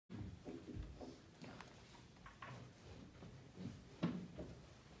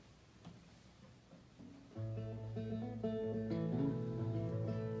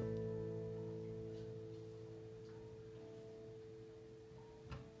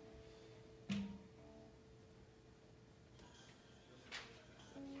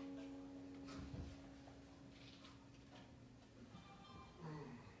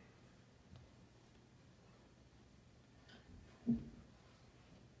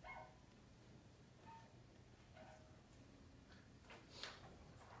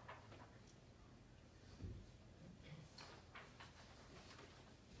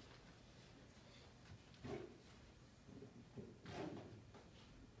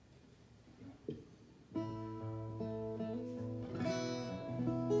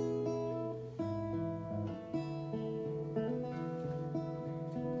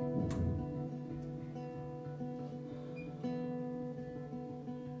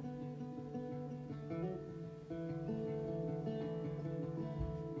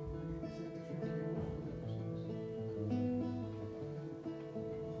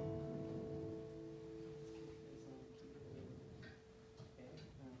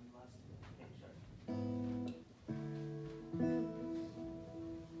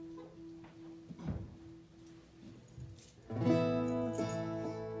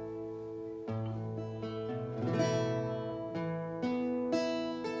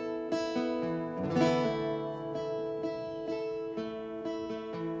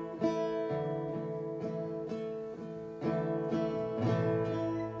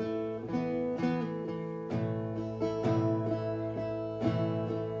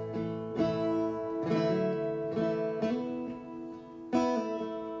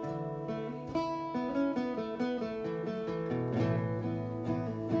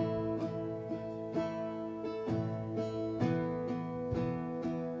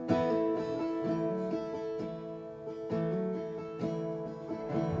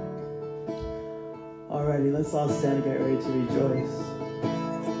Let's all stand and get ready to rejoice.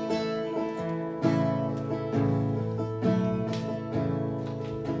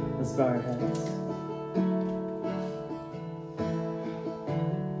 Let's bow our heads.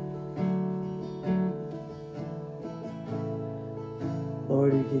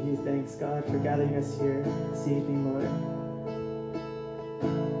 Lord, we give you thanks, God, for gathering us here this evening, Lord.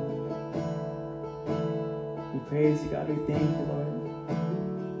 We praise you, God. We thank you, Lord,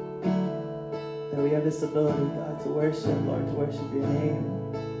 that we have this ability, God, to worship, Lord, to worship your name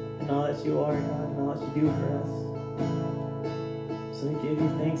and all that you are, God, and all that you do for us. So we give you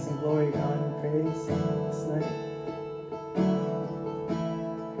thanks and glory, God, and praise this night.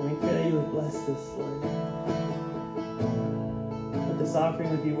 And we pray that you would bless this, Lord. That this offering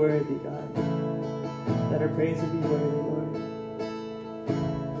would be worthy, God. That our praise would be worthy, Lord.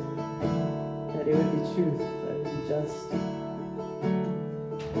 That it would be truth, that it would be just.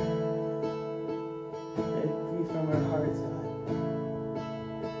 That it would be from our hearts, God.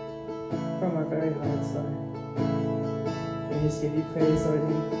 From our very hearts, Lord. We just give you praise, Lord,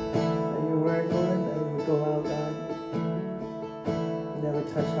 that your word, Lord, that it would go out, God, and that would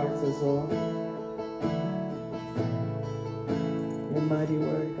touch hearts as well. Your mighty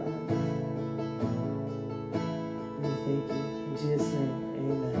word, God. And we thank you. In Jesus' name,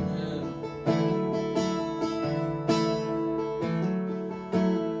 amen.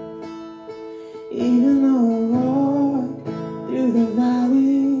 Even though I walk through the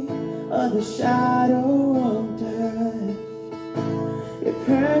valley of the shadow of death, your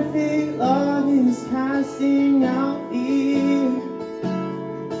perfect love is casting out fear.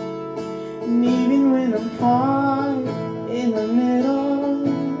 And even when I'm caught in the middle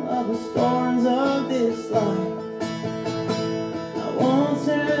of the storms of this life, I won't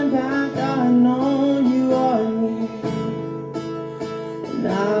turn back. I know you are near, and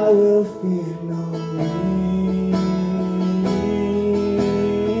I will fear no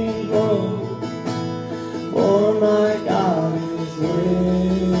evil. For my God is with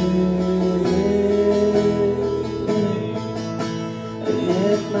me, and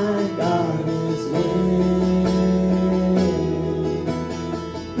if my God is with me,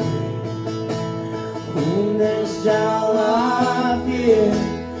 whom then shall I fear?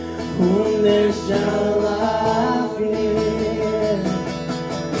 Whom then shall I fear?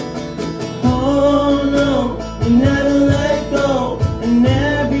 Oh no, you never let go, and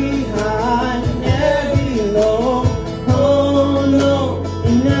every high and every low. Oh no,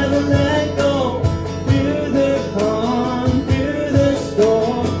 you never let go, through the calm, through the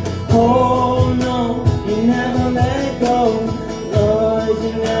storm. Oh no, you never let go, Lord,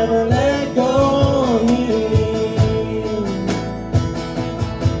 you never let go of me.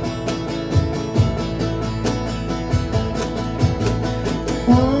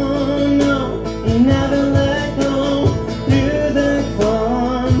 Oh no, you never let go, through the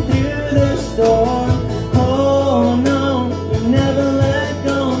calm, through the storm. Oh no, you never let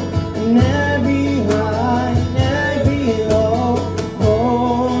go, and every high and every low.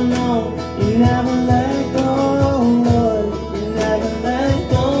 Oh no, you never let go, Lord, you never let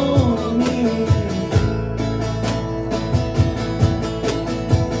go of me.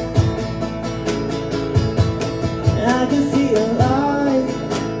 I can see a light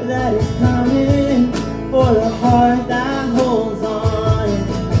that is coming for the heart that holds on.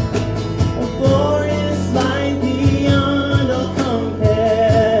 A glorious light beyond all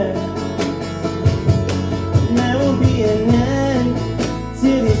compare. And there will be an end to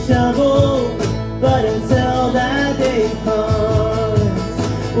these troubles, but until that day comes,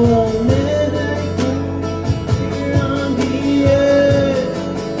 we'll live like here on the earth,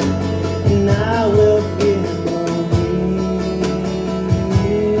 and I will fear no evil.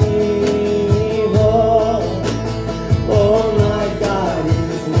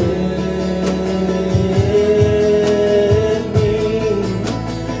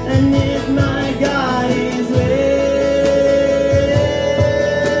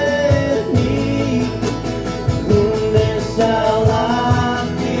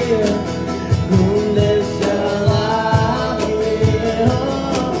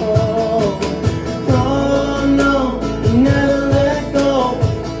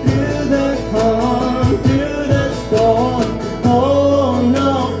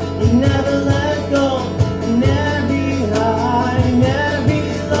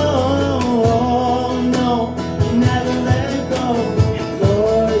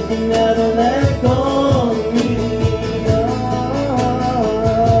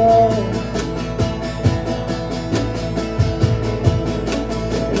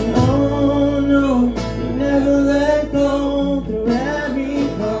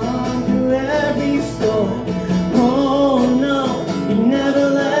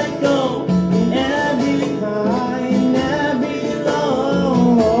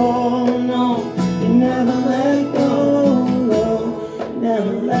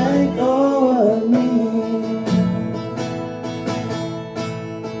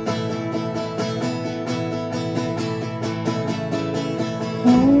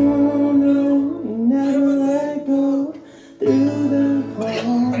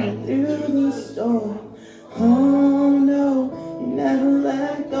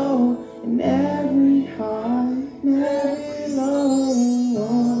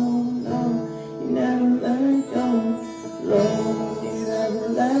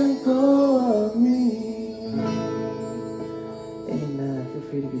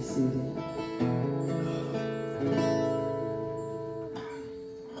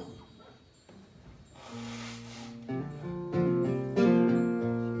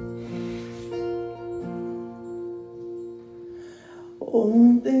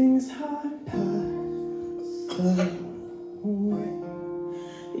 All things have passed away.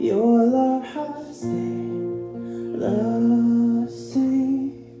 Your love has stayed the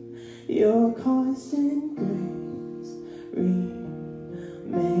same. Your constant grace remains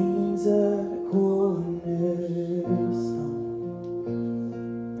a cornerstone.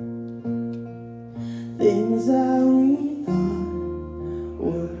 Things that we thought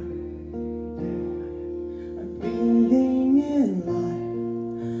were breathing in life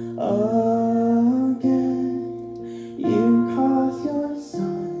again. You cause your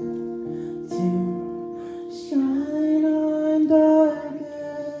sun to shine on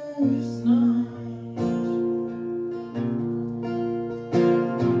darkest night.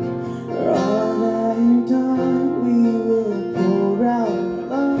 For all that you've done, we will pour out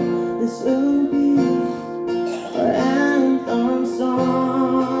love. This will be our anthem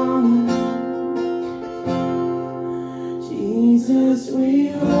song. Jesus,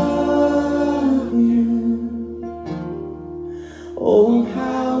 we love you. Oh,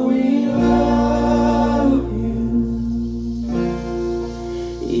 how we love you.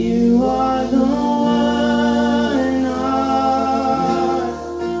 You are the one our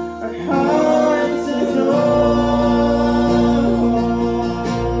hearts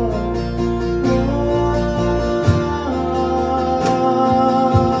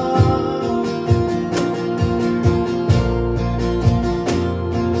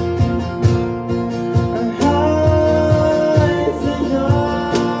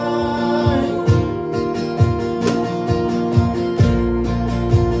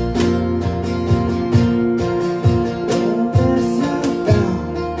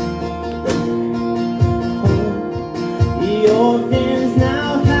Your hands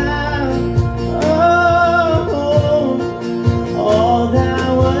now have a home. All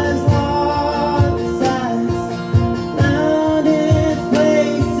that was lost has found its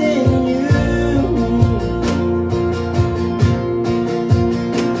place in you.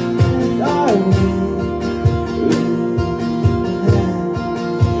 And our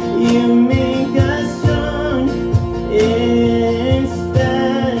you make us strong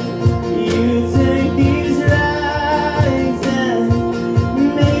instead. You took these rags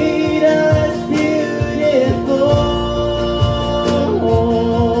and made us beautiful.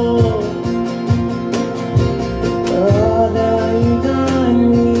 For all that you've done,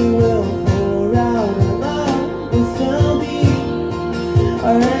 we will pour out our love. This will be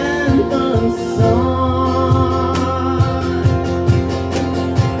our anthem song.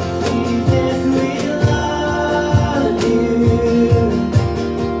 Jesus, we love you.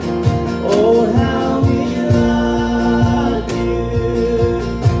 Oh, how we love you.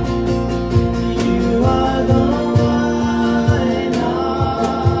 You are the one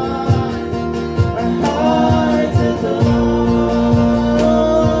our hearts adore.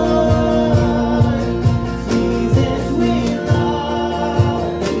 Jesus, we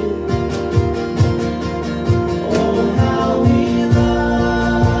love you. Oh, how we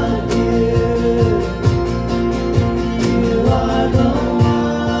love you. You are the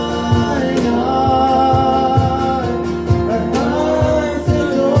one our hearts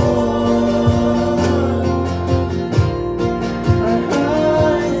adore. Our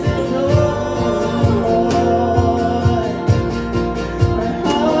hearts adore. Our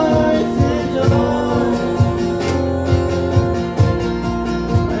hearts adore.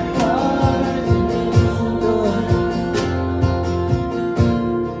 Our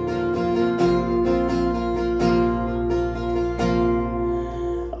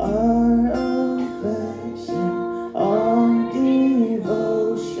Our affection, our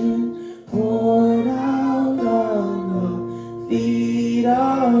devotion poured out on the feet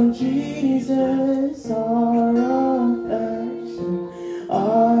of Jesus. Our affection,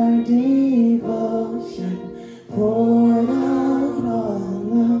 our devotion poured out on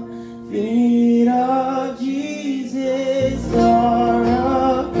the feet of Jesus. Our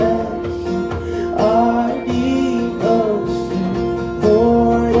affection, our devotion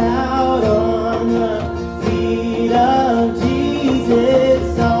poured out on the feet of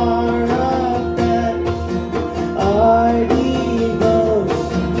Jesus. Our affection, our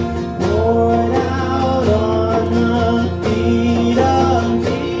devotion poured out on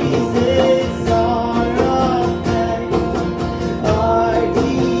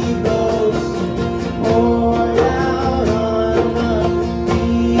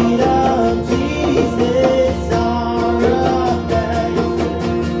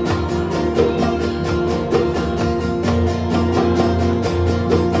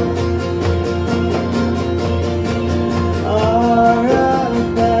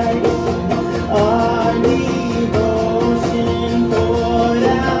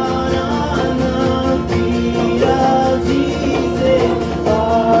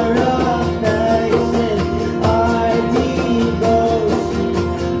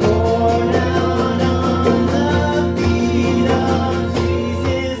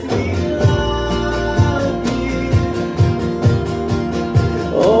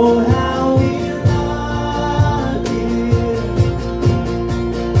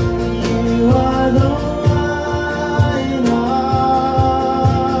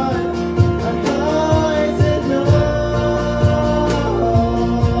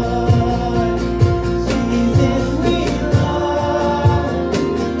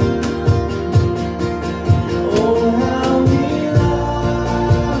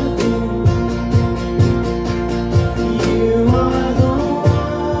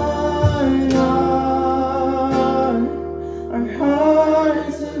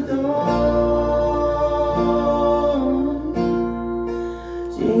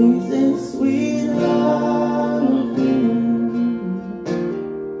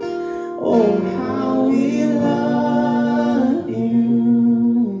Oh, how we love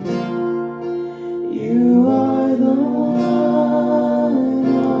you. You are the one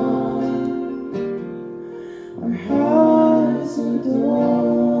our hearts adore.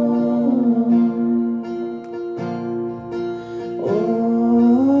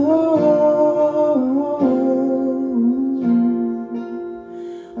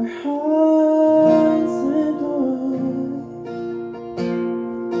 Our hearts adore.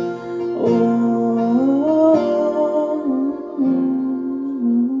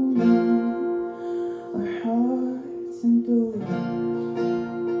 Our hearts adore.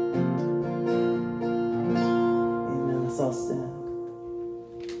 Amen. Let's all stand.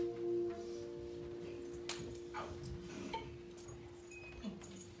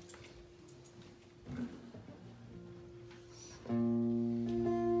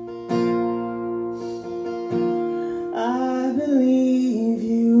 I believe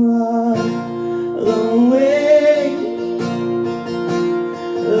you are the way,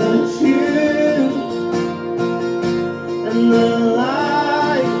 the truth, and the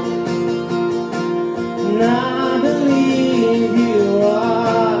light. And I believe you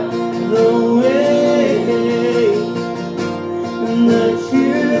are the way, and the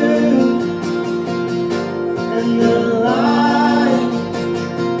truth, and the light.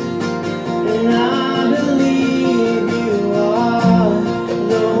 And I believe you are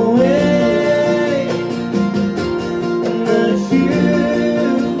the way, and the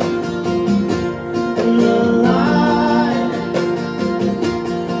truth, and the light.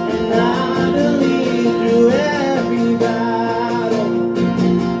 And I believe through every battle,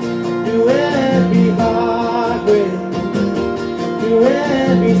 through every heartbreak, through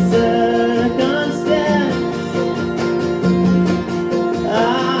every circumstance,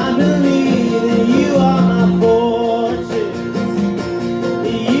 I believe that you are my fortress,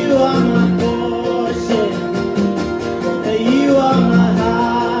 that you are my portion, that you are my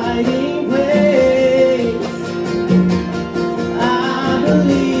hiding place. I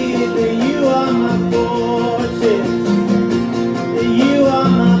believe that you are my fortress, that you are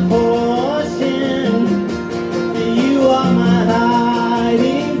my portion, that you are my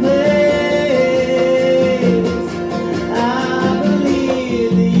hiding place. I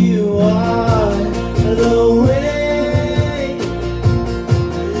believe that you are the way,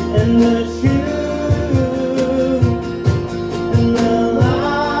 and the truth, and the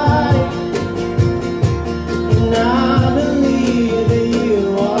light. And I believe that you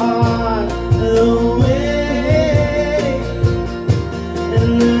are the way,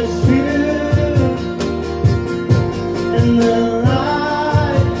 and the truth, and the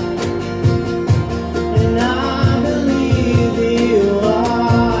light. And I believe that you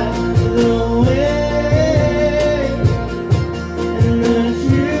are the way, and the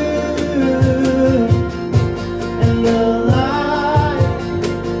truth,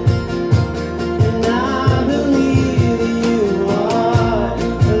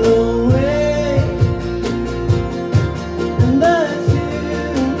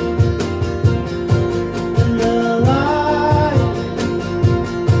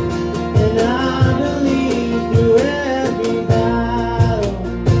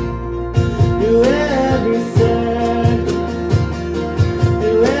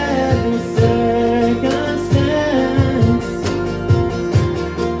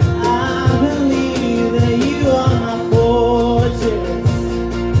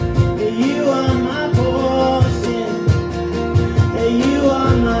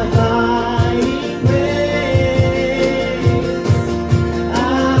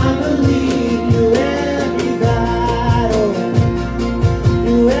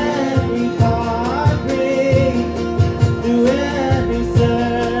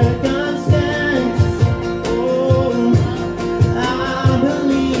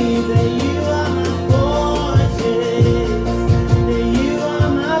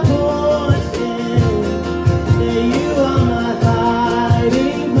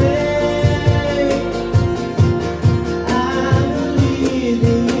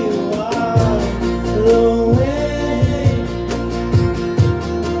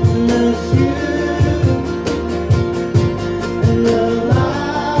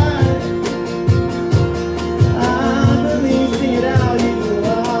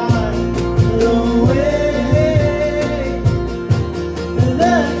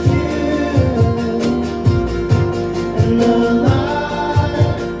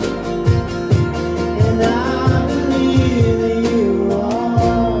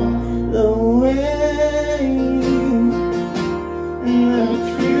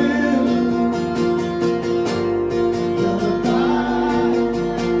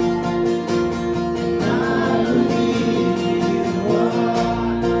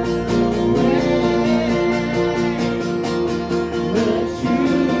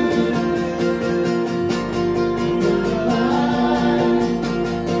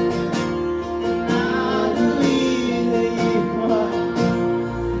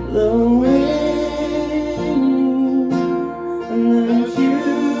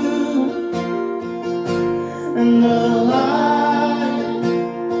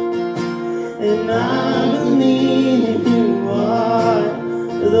 and I believe you are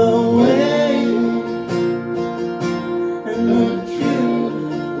the way and the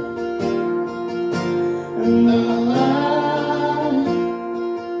truth and the life.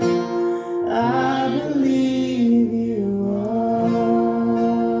 I believe you are.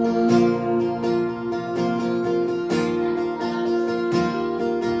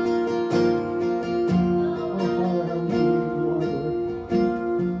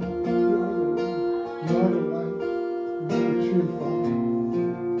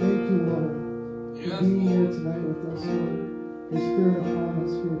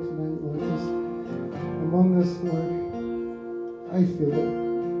 Among us, Lord, I feel it.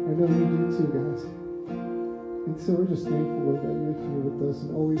 I know you do too, guys. And so we're just thankful, Lord, that you're here with us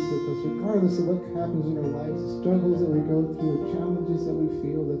and always with us, regardless of what happens in our lives, the struggles that we go through, the challenges that we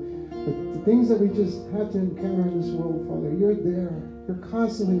feel, the things that we just have to encounter in this world, Father. You're there. You're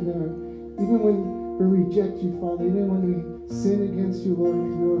constantly there. Even when we reject you, Father, even when we sin against you, Lord,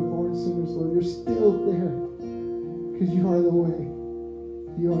 because we are born sinners, Lord, you're still there because you are the way.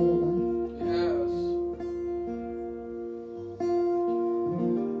 You are the life.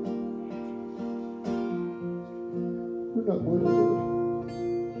 We're not worthy, Lord.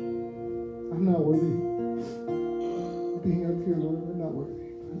 I'm not worthy of being up here, Lord. We're not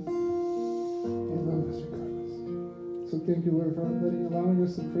worthy. You love us regardless. So thank you, Lord, for allowing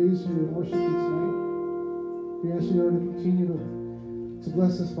us to praise you and worship you tonight. We ask you, Lord, to continue to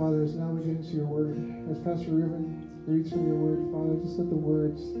bless us, Father, as now we get into your word. As Pastor Ruben reads from your word, Father, just let the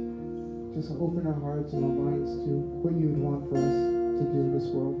words just open our hearts and our minds to what you would want for us to do in this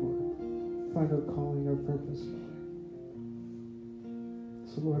world, Lord. Find our calling, our purpose, Father.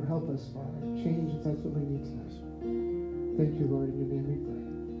 So, Lord, help us, Father. Change if that's what we need tonight. Thank you, Lord. In your name we pray.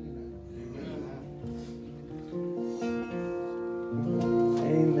 Amen.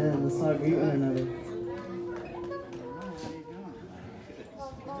 Amen. Let's not greet one another.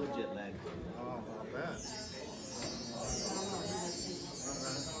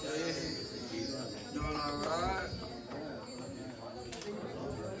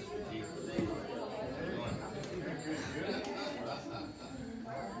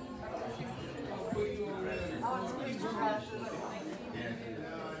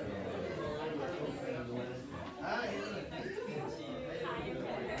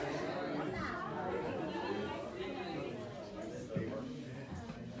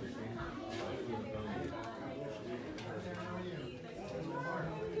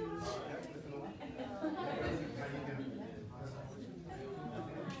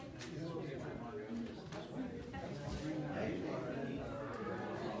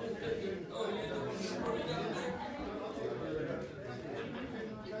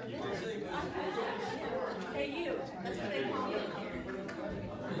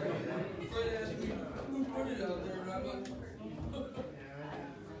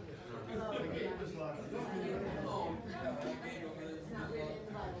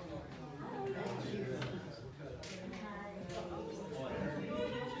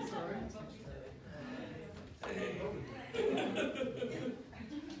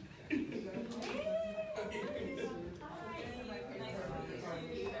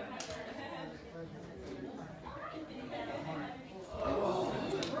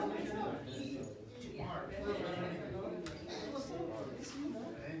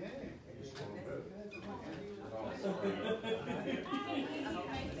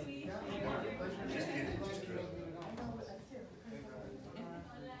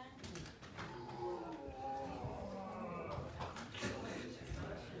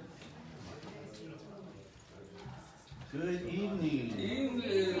 Good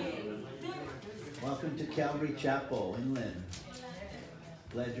evening. Welcome to Calvary Chapel in Lynn.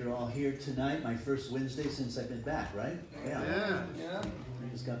 Glad you're all here tonight. My first Wednesday since I've been back, right? Yeah. I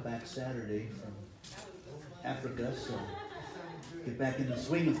just got back Saturday from Africa, so get back in the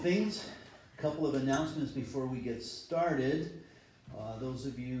swing of things. A couple of announcements before we get started. Those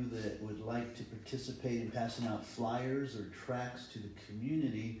of you that would like to participate in passing out flyers or tracts to the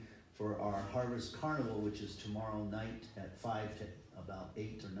community for our Harvest Carnival, which is tomorrow night at 5 to about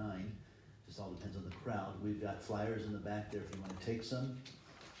 8 or 9. Just all depends on the crowd. We've got flyers in the back there if you want to take some.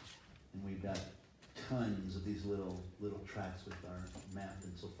 And we've got tons of these little tracts with our map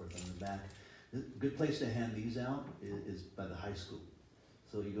and so forth on the back. A good place to hand these out is by the high school.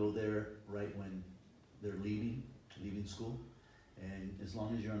 So you go there right when they're leaving school. And as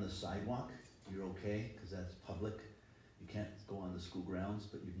long as you're on the sidewalk, you're okay, because that's public. You can't go on the school grounds,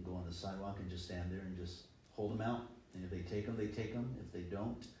 but you can go on the sidewalk and just stand there and just hold them out. And if they take them, they take them. If they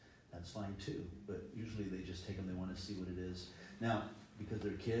don't, that's fine too. But usually they just take them. They want to see what it is. Now, because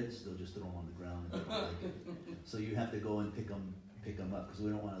they're kids, they'll just throw them on the ground. And they don't like it. So you have to go and pick them up because we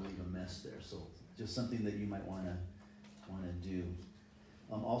don't want to leave a mess there. So just something that you might want to do.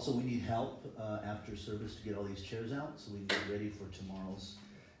 Also, we need help after service to get all these chairs out so we can get ready for tomorrow's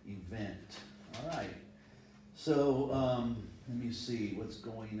event. All right. So let me see what's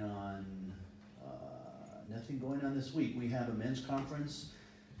going on. Nothing going on this week. We have a men's conference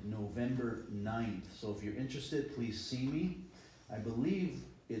November 9th. So if you're interested, please see me. I believe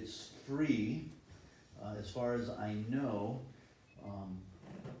it's free as far as I know.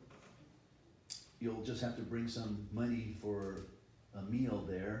 You'll just have to bring some money for a meal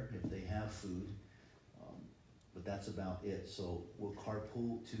there if they have food. But that's about it. So we'll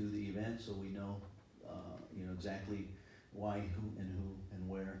carpool to the event so we know exactly why, who, and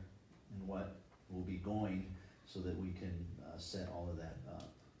where, and what will be going so that we can set all of that up.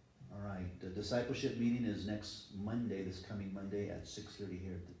 All right, the discipleship meeting is next Monday, this coming Monday at 6:30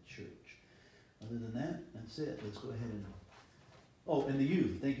 here at the church. Other than that, that's it. Let's go ahead and... Oh, and the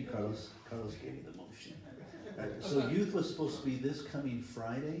youth. Thank you, Carlos. Carlos gave me the motion. So youth was supposed to be this coming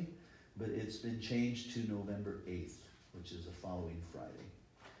Friday, but it's been changed to November 8th, which is the following Friday,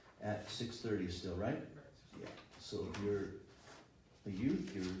 at 6:30 still, right? Yeah. So if you're a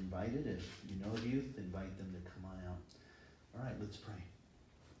youth, you're invited. If you know a youth, invite them to come on out. All right, let's pray.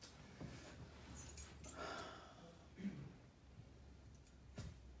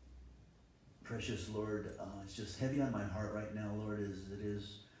 Precious Lord, it's just heavy on my heart right now, Lord, as it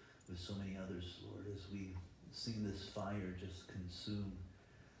is with so many others, Lord, as we seen this fire just consume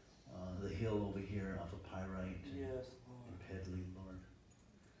the hill over here off of Pyrite and Pedley, Lord.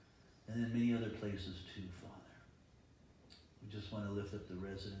 And then many other places too, Father. We just want to lift up the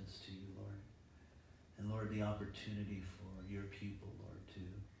residents to you, Lord. And Lord, the opportunity for your people, Lord, to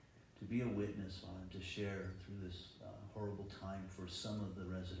be a witness, Father, to share through this horrible time for some of the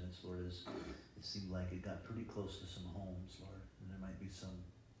residents, Lord, as it seemed like it got pretty close to some homes, Lord, and there might be some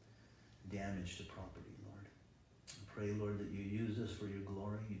damage to property, Lord. I pray, Lord, that you use this for your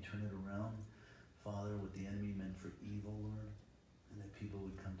glory, you turn it around, Father, what the enemy meant for evil, Lord, and that people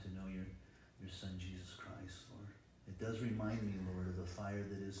would come to know your Son, Jesus Christ, Lord. It does remind me, Lord, of the fire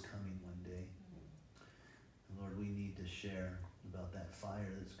that is coming one day. And Lord, we need to share about that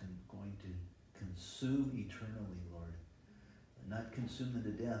fire that's going to consume eternally, Lord. Not consume them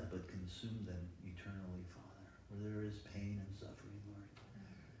to death, but consume them eternally, Father, where there is pain and suffering, Lord.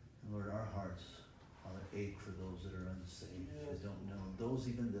 And Lord, our hearts, Father, ache for those that are unsaved, that don't know, those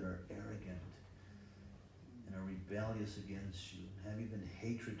even that are arrogant and are rebellious against you, and have even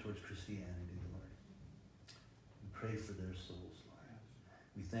hatred towards Christianity, Lord. We pray for their souls, Lord.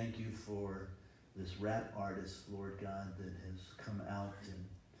 We thank you for this rap artist, Lord God, that has come out and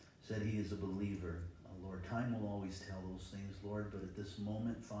said he is a believer. Lord, time will always tell those things, Lord, but at this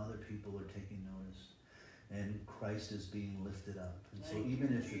moment, Father, people are taking notice, and Christ is being lifted up. And so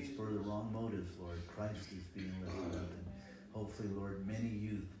even if it's for the wrong motives, Lord, Christ is being lifted up, and hopefully, Lord, many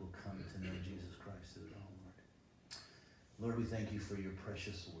youth will come to know Jesus Christ through it all, Lord. Lord, we thank you for your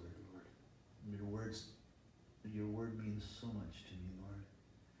precious word, Lord. Your word means so much to me, Lord.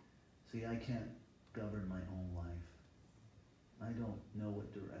 See, I can't govern my own life. I don't know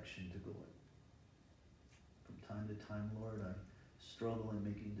what direction to go in. From time to time, Lord, I struggle in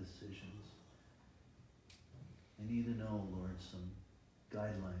making decisions. I need to know, Lord, some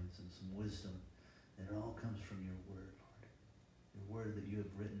guidelines and some wisdom, and it all comes from your word, Lord. Your word that you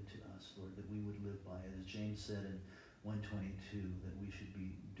have written to us, Lord, that we would live by it. As James said in 1:22, that we should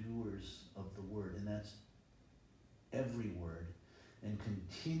be doers of the word, and that's every word, and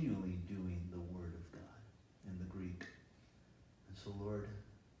continually doing the word of God in the Greek. And so, Lord,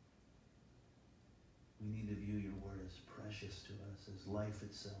 we need to view your word as precious to us, as life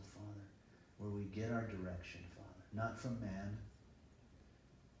itself, Father, where we get our direction, Father, not from man,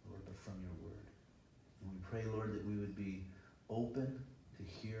 Lord, but from your word. And we pray, Lord, that we would be open to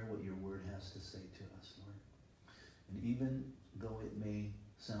hear what your word has to say to us, Lord. And even though it may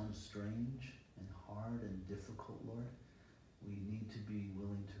sound strange and hard and difficult, Lord, we need to be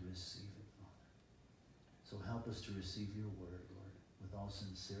willing to receive it, Father. So help us to receive your word, Lord, with all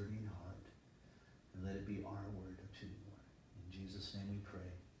sincerity and heart. And let it be our word too, Lord. In Jesus' name we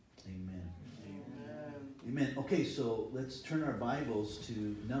pray. Amen. Amen. Amen. Okay, so let's turn our Bibles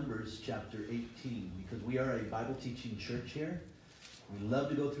to Numbers chapter 18, because we are a Bible teaching church here. We love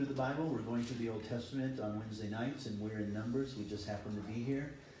to go through the Bible. We're going through the Old Testament on Wednesday nights, and we're in Numbers. We just happen to be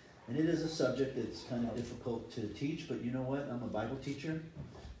here. And it is a subject that's kind of difficult to teach, but you know what? I'm a Bible teacher,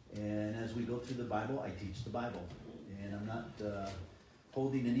 and as we go through the Bible, I teach the Bible. And I'm not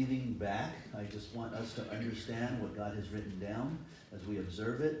holding anything back. I just want us to understand what God has written down as we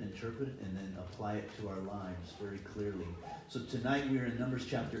observe it, interpret it, and then apply it to our lives very clearly. So tonight we are in Numbers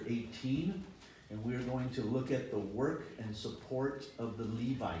chapter 18, and we are going to look at the work and support of the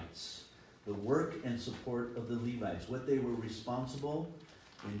Levites. The work and support of the Levites, what they were responsible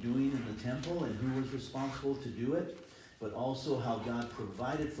in doing in the temple and who was responsible to do it, but also how God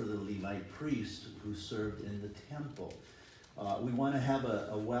provided for the Levite priests who served in the temple. We want to have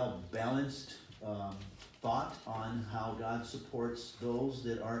a well-balanced thought on how God supports those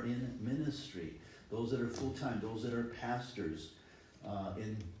that are in ministry, those that are full-time, those that are pastors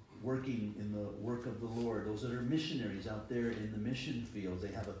in working in the work of the Lord, those that are missionaries out there in the mission fields.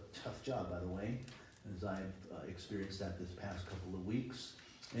 They have a tough job, by the way, as I've experienced that this past couple of weeks,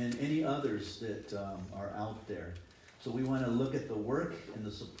 and any others that are out there. So we want to look at the work and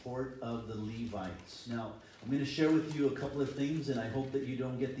the support of the Levites. Now, I'm going to share with you a couple of things, and I hope that you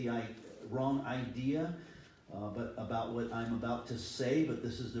don't get the wrong idea but about what I'm about to say, but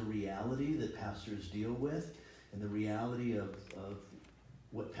this is the reality that pastors deal with, and the reality of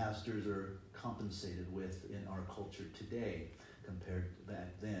what pastors are compensated with in our culture today compared to back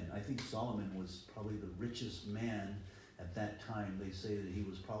then. I think Solomon was probably the richest man at that time. They say that he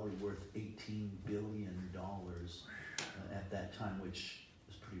was probably worth $18 billion at that time, which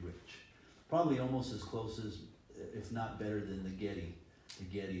was pretty rich. Probably almost as close as, if not better than the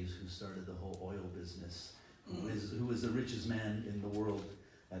Gettys who started the whole oil business, who was the richest man in the world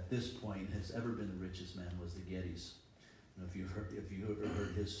at this point, has ever been the richest man, was the Gettys. You know, if you ever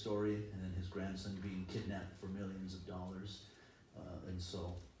heard his story, and then his grandson being kidnapped for millions of dollars, and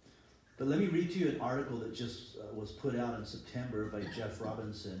so. But let me read to you an article that just was put out in September by Jeff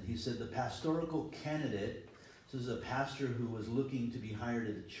Robinson. He said the pastoral candidate, this is a pastor who was looking to be hired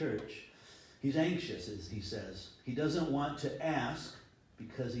at a church. He's anxious, as he says. He doesn't want to ask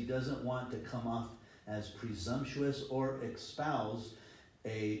because he doesn't want to come off as presumptuous or espouse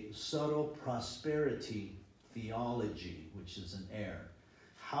a subtle prosperity theology, which is an error.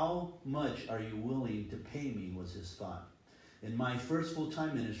 How much are you willing to pay me, was his thought. In my first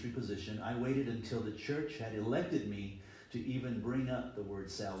full-time ministry position, I waited until the church had elected me to even bring up the word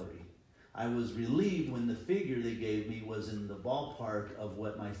salary. I was relieved when the figure they gave me was in the ballpark of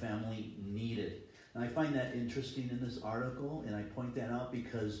what my family needed. And I find that interesting in this article, and I point that out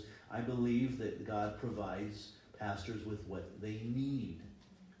because I believe that God provides pastors with what they need.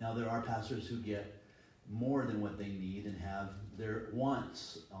 Now, there are pastors who get more than what they need and have their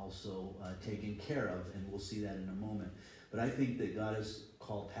wants also taken care of, and we'll see that in a moment. But I think that God has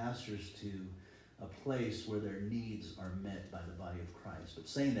called pastors to a place where their needs are met by the body of Christ. But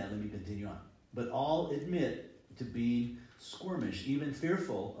saying that, let me continue on. But all admit to being squirmish, even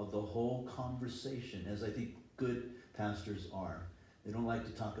fearful of the whole conversation, as I think good pastors are. They don't like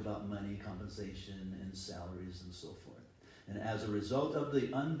to talk about money, compensation, and salaries, and so forth. And as a result of the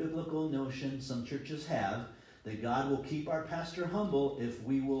unbiblical notion some churches have, that God will keep our pastor humble if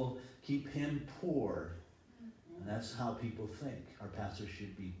we will keep him poor. And that's how people think. Our pastor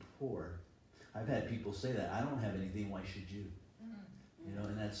should be poor. I've had people say that. I don't have anything, why should you? You know,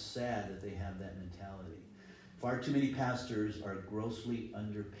 and that's sad that they have that mentality. Far too many pastors are grossly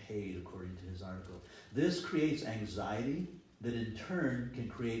underpaid, according to his article. This creates anxiety that in turn can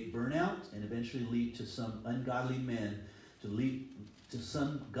create burnout and eventually lead to some ungodly men to leave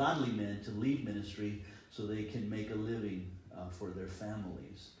ministry so they can make a living for their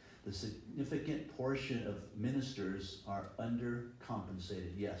families. The significant portion of ministers are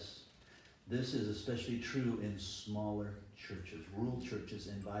undercompensated. Yes, this is especially true in smaller churches, rural churches,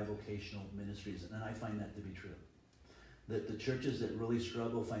 and bivocational ministries. And I find that to be true. That the churches that really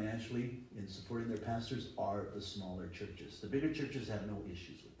struggle financially in supporting their pastors are the smaller churches. The bigger churches have no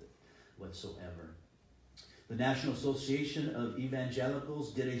issues with it whatsoever. The National Association of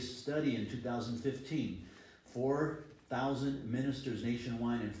Evangelicals did a study in 2015, 4,000 ministers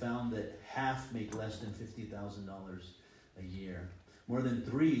nationwide, and found that half make less than $50,000 a year. More than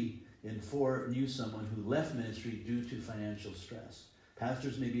 3 in 4 knew someone who left ministry due to financial stress.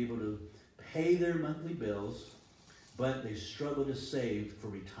 Pastors may be able to pay their monthly bills, but they struggle to save for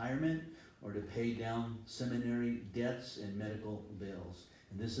retirement or to pay down seminary debts and medical bills.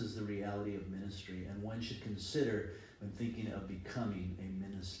 And this is the reality of ministry, and one should consider when thinking of becoming a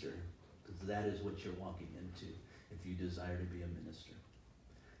minister, because that is what you're walking into if you desire to be a minister.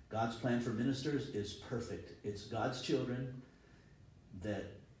 God's plan for ministers is perfect. It's God's children that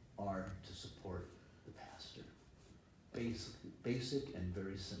are to support the pastor. Basic and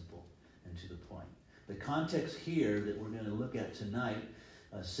very simple and to the point. The context here that we're going to look at tonight,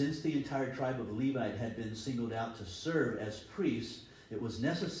 since the entire tribe of Levite had been singled out to serve as priests, it was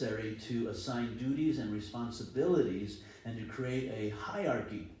necessary to assign duties and responsibilities and to create a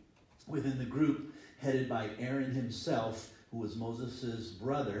hierarchy within the group headed by Aaron himself, who was Moses'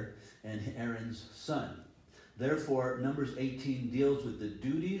 brother and Aaron's son. Therefore, Numbers 18 deals with the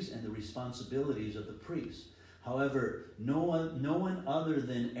duties and the responsibilities of the priest. However, no one other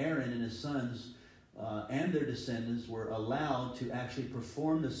than Aaron and his sons and their descendants were allowed to actually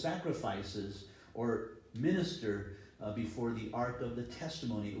perform the sacrifices or minister before the Ark of the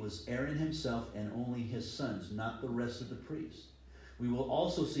Testimony. It was Aaron himself and only his sons, not the rest of the priests. We will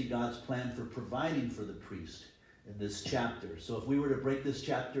also see God's plan for providing for the priest in this chapter. So if we were to break this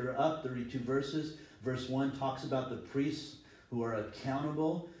chapter up, 32 verses, verse 1 talks about the priests who are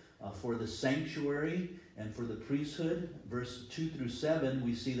accountable for the sanctuary and for the priesthood. Verse 2 through 7,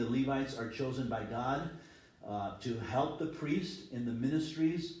 we see the Levites are chosen by God to help the priest in the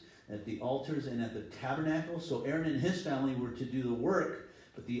ministries at the altars and at the tabernacle. So Aaron and his family were to do the work,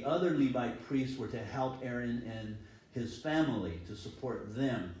 but the other Levite priests were to help Aaron and his family, to support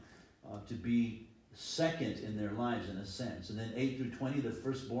them, to be second in their lives in a sense. And then 8 through 20, the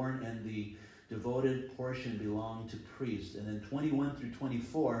firstborn and the devoted portion belong to priests. And then 21 through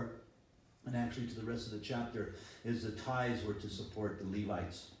 24, and actually to the rest of the chapter, is the tithes were to support the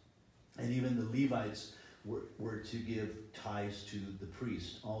Levites. And even the Levites were to give tithes to the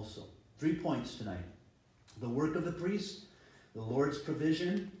priest also. 3 points tonight. The work of the priest, the Lord's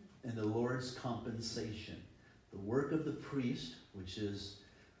provision, and the Lord's compensation. The work of the priest, which is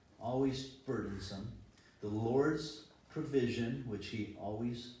always burdensome. The Lord's provision, which he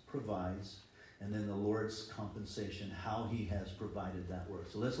always provides. And then the Lord's compensation, how he has provided that work.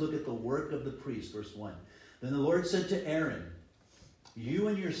 So let's look at the work of the priest, verse 1. Then the Lord said to Aaron, you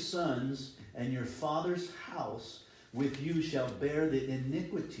and your sons and your father's house with you shall bear the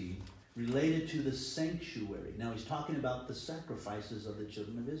iniquity related to the sanctuary. Now he's talking about the sacrifices of the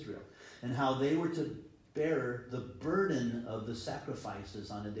children of Israel and how they were to bear the burden of the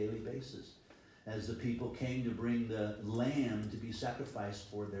sacrifices on a daily basis as the people came to bring the lamb to be sacrificed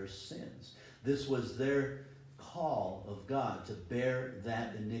for their sins. This was their call of God to bear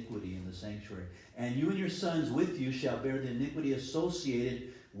that iniquity in the sanctuary. And you and your sons with you shall bear the iniquity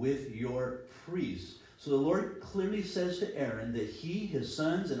associated with your priests. So the Lord clearly says to Aaron that he, his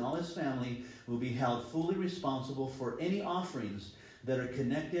sons, and all his family will be held fully responsible for any offerings that are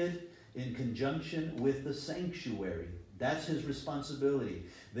connected in conjunction with the sanctuary. That's his responsibility.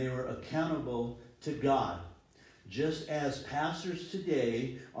 They were accountable to God. Just as pastors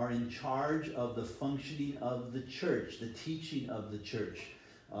today are in charge of the functioning of the church, the teaching of the church,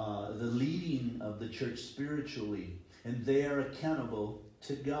 the leading of the church spiritually, and they are accountable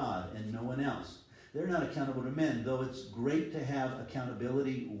to God and no one else. They're not accountable to men, though it's great to have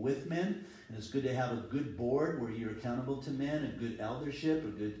accountability with men, and it's good to have a good board where you're accountable to men, a good eldership, a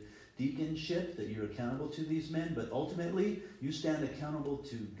good deaconship, that you're accountable to these men, but ultimately you stand accountable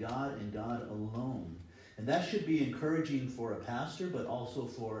to God and God alone. And that should be encouraging for a pastor, but also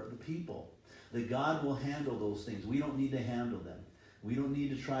for the people, that God will handle those things. We don't need to handle them. We don't need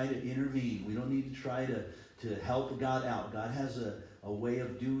to try to intervene. We don't need to try to help God out. God has a way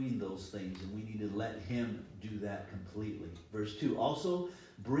of doing those things, and we need to let him do that completely. Verse 2, also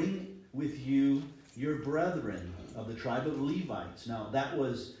bring with you your brethren of the tribe of Levites. Now, that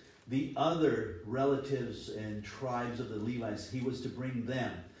was the other relatives and tribes of the Levites. He was to bring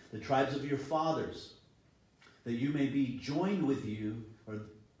them, the tribes of your fathers, that you may be joined with you, or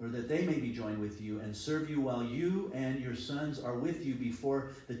that they may be joined with you and serve you while you and your sons are with you before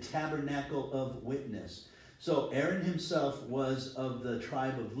the tabernacle of witness. So Aaron himself was of the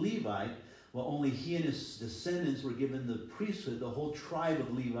tribe of Levi, while only he and his descendants were given the priesthood. The whole tribe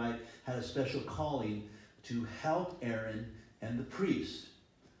of Levi had a special calling to help Aaron and the priests.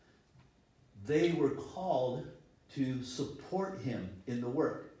 They were called to support him in the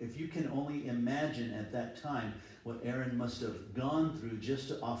work. If you can only imagine at that time what Aaron must have gone through just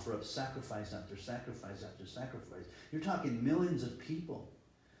to offer up sacrifice after sacrifice after sacrifice. You're talking millions of people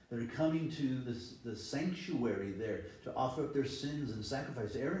that are coming to the sanctuary there to offer up their sins and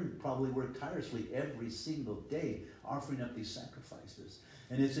sacrifice. Aaron probably worked tirelessly every single day offering up these sacrifices.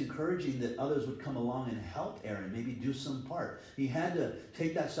 And it's encouraging that others would come along and help Aaron, maybe do some part. He had to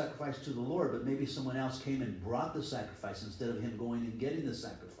take that sacrifice to the Lord, but maybe someone else came and brought the sacrifice instead of him going and getting the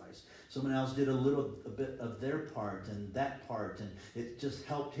sacrifice. Someone else did a bit of their part and that part, and it just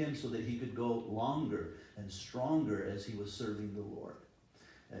helped him so that he could go longer and stronger as he was serving the Lord.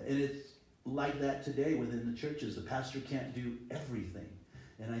 And it's like that today within the churches. The pastor can't do everything.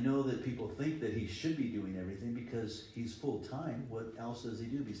 And I know that people think that he should be doing everything because he's full-time. What else does he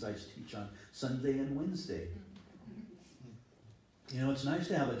do besides teach on Sunday and Wednesday? You know, it's nice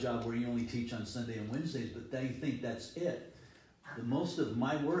to have a job where you only teach on Sunday and Wednesdays, but they think that's it. Most of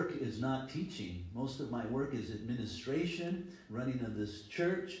my work is not teaching. Most of my work is administration, running of this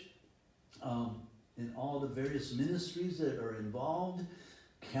church, and all the various ministries that are involved,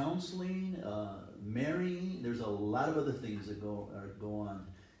 counseling, marrying. There's a lot of other things that go on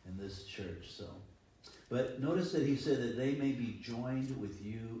in this church. So, but notice that he said that they may be joined with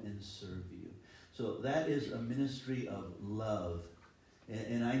you and serve you. So that is a ministry of love.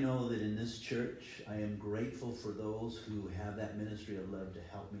 And I know that in this church, I am grateful for those who have that ministry of love to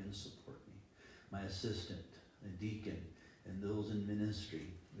help me and support me. My assistant, a deacon, and those in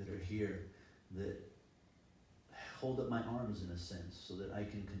ministry that are here that hold up my arms in a sense so that I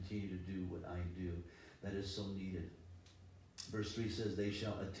can continue to do what I do. That is so needed. Verse 3 says, they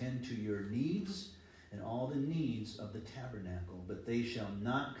shall attend to your needs and all the needs of the tabernacle, but they shall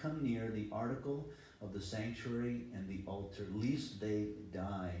not come near the article of the sanctuary and the altar, lest they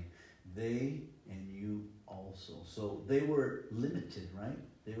die, they and you also. So they were limited, right?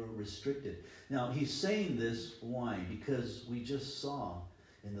 They were restricted. Now, he's saying this, why? Because we just saw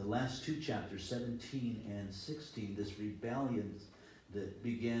in the last two chapters, 17 and 16, this rebellion that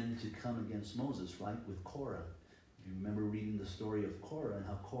began to come against Moses, right, with Korah. You remember reading the story of Korah and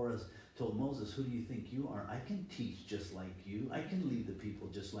how Korah told Moses, who do you think you are? I can teach just like you. I can lead the people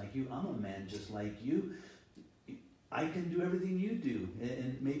just like you. I'm a man just like you. I can do everything you do.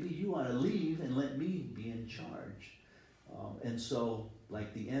 And maybe you ought to leave and let me be in charge. And so,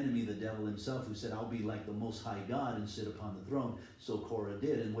 like the enemy, the devil himself, who said, I'll be like the Most High God and sit upon the throne. So Korah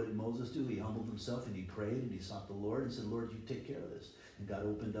did. And what did Moses do? He humbled himself and he prayed and he sought the Lord and said, Lord, you take care of this. And God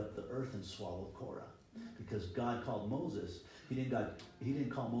opened up the earth and swallowed Korah. Because God called Moses. He didn't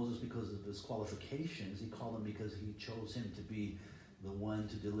call Moses because of his qualifications. He called him because he chose him to be the one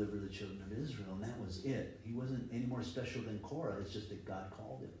to deliver the children of Israel. And that was it. He wasn't any more special than Korah. It's just that God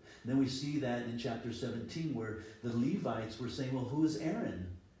called him. And then we see that in chapter 17 where the Levites were saying, well, who is Aaron?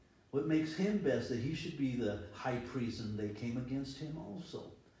 What makes him best that he should be the high priest? And they came against him also.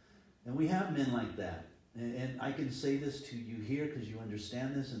 And we have men like that. And I can say this to you here because you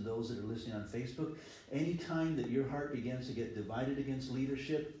understand this, and those that are listening on Facebook. Anytime that your heart begins to get divided against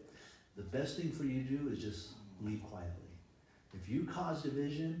leadership, the best thing for you to do is just leave quietly. If you cause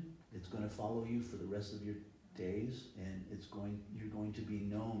division, it's going to follow you for the rest of your days, and you're going to be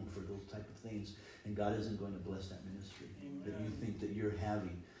known for those type of things, and God isn't going to bless that ministry. Amen. That you think that you're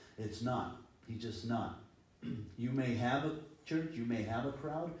having. It's not. He's just not. You may have a church, you may have a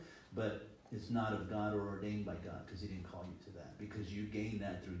crowd, but it's not of God or ordained by God, because he didn't call you to that, because you gain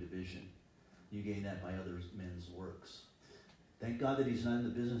that through division. You gain that by other men's works. Thank God that he's not in the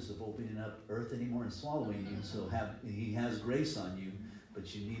business of opening up earth anymore and swallowing you, so he has grace on you,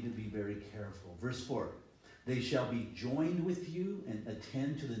 but you need to be very careful. Verse 4, they shall be joined with you and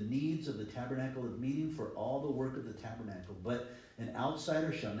attend to the needs of the tabernacle of meeting for all the work of the tabernacle, but an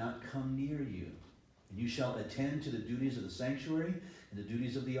outsider shall not come near you. And you shall attend to the duties of the sanctuary and the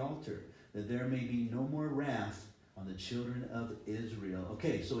duties of the altar, that there may be no more wrath on the children of Israel.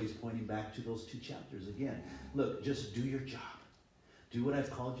 Okay, so he's pointing back to those two chapters again. Look, just do your job. Do what I've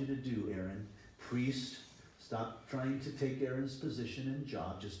called you to do, Aaron. Priest, stop trying to take Aaron's position and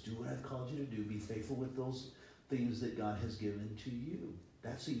job. Just do what I've called you to do. Be faithful with those things that God has given to you.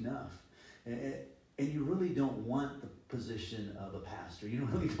 That's enough. And you really don't want the position of a pastor. You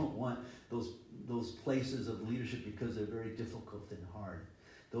really don't want those places of leadership because they're very difficult and hard.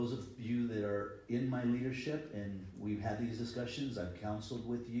 Those of you that are in my leadership, and we've had these discussions, I've counseled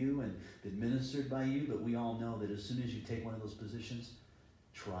with you and been ministered by you, but we all know that as soon as you take one of those positions,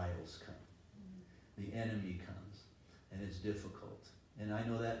 trials come. The enemy comes, and it's difficult. And I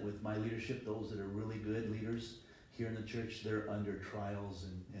know that with my leadership, those that are really good leaders here in the church, they're under trials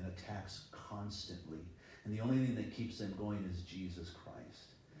and attacks constantly. And the only thing that keeps them going is Jesus Christ,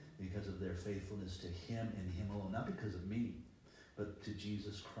 because of their faithfulness to him and him alone, not because of me, but to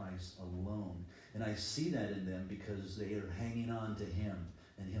Jesus Christ alone. And I see that in them because they are hanging on to him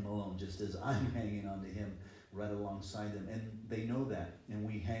and him alone, just as I'm hanging on to him right alongside them. And they know that, and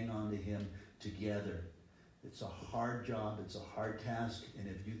we hang on to him together. It's a hard job. It's a hard task. And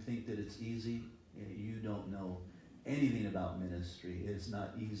if you think that it's easy, you don't know anything about ministry. It's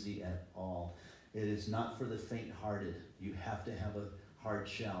not easy at all. It is not for the faint-hearted. You have to have a hard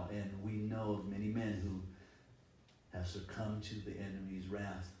shell. And we know of many men who have succumbed to the enemy's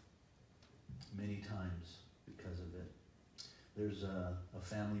wrath many times because of it. There's a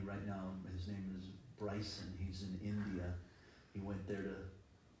family right now. His name is Bryson. He's in India. He went there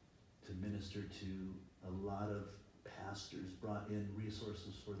to minister to a lot of pastors, brought in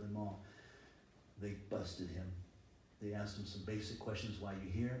resources for them all. They busted him. they asked him some basic questions. Why are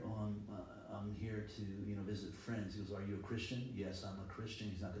you here? Oh, I'm here to, visit friends. He goes, are you a Christian? Yes, I'm a Christian.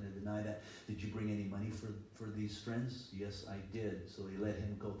 He's not going to deny that. Did you bring any money for these friends? Yes, I did. So they let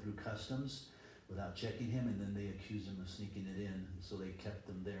him go through customs without checking him, and then they accused him of sneaking it in. So they kept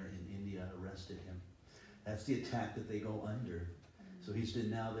him there in India, arrested him. That's the attack that they go under. So he's been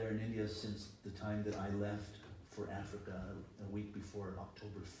now there in India since the time that I left for Africa a week before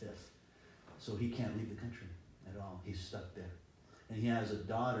October 5th. So he can't leave the country at all. He's stuck there. And he has a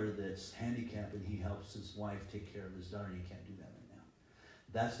daughter that's handicapped, and he helps his wife take care of his daughter, and he can't do that right now.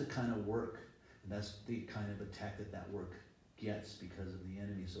 That's the kind of work, and that's the kind of attack that work gets because of the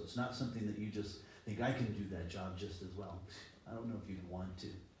enemy. So it's not something that you just think, I can do that job just as well. I don't know if you'd want to.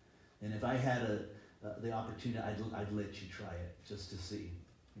 And if I had the opportunity, I'd let you try it just to see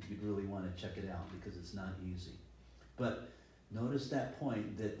if you'd really want to check it out, because it's not easy. But notice that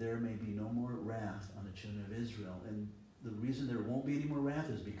point, that there may be no more wrath on the children of Israel. And the reason there won't be any more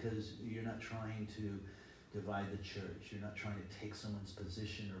wrath is because you're not trying to divide the church. You're not trying to take someone's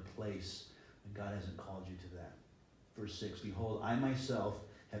position or place, and God hasn't called you to that. Verse 6, behold, I myself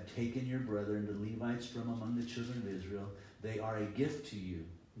have taken your brethren, the Levites, from among the children of Israel. They are a gift to you,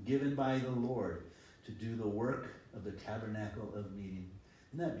 given by the Lord, to do the work of the tabernacle of meeting.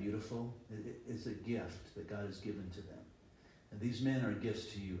 Isn't that beautiful? It's a gift that God has given to them. And these men are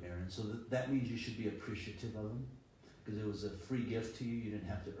gifts to you, Aaron. So that means you should be appreciative of them, because it was a free gift to you. You didn't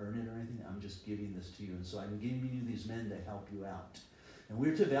have to earn it or anything. I'm just giving this to you. And so I'm giving you these men to help you out. And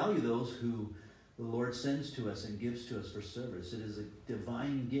we're to value those who the Lord sends to us and gives to us for service. It is a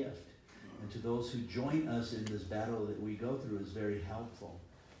divine gift. And to those who join us in this battle that we go through is very helpful.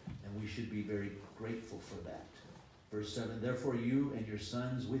 And we should be very grateful for that. Verse 7, therefore you and your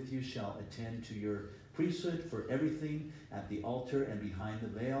sons with you shall attend to your priesthood for everything at the altar and behind the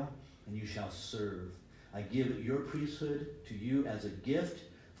veil, and you shall serve. I give your priesthood to you as a gift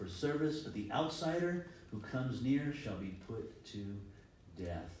for service, but the outsider who comes near shall be put to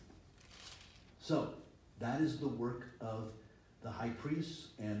death. So, that is the work of the high priest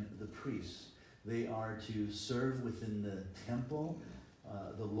and the priests. They are to serve within the temple,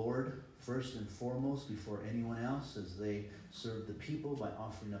 the Lord first and foremost before anyone else, as they serve the people by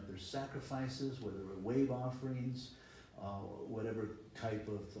offering up their sacrifices, whether they're wave offerings, whatever type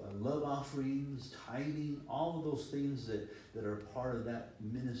of love offerings, tithing, all of those things that are part of that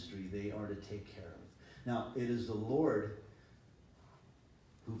ministry, they are to take care of. Now, it is the Lord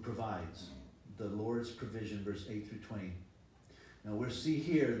who provides. The Lord's provision, verse 8 through 20. Now, we'll see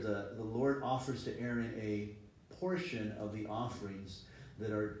here the Lord offers to Aaron a portion of the offerings that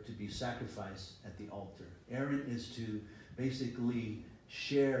are to be sacrificed at the altar. Aaron is to basically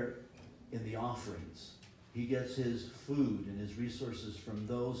share in the offerings. He gets his food and his resources from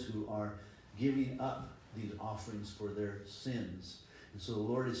those who are giving up these offerings for their sins. And so the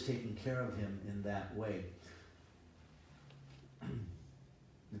Lord is taking care of him in that way.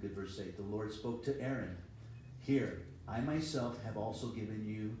 Look at verse 8. The Lord spoke to Aaron, here, I myself have also given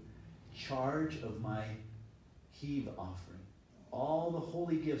you charge of my heave offering. All the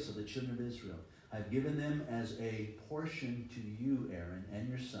holy gifts of the children of Israel. I've given them as a portion to you, Aaron, and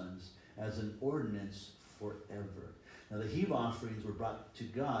your sons, as an ordinance forever. Now the heave offerings were brought to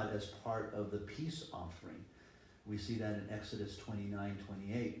God as part of the peace offering. We see that in Exodus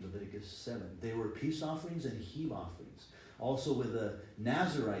 29:28, Leviticus 7. They were peace offerings and heave offerings. Also with a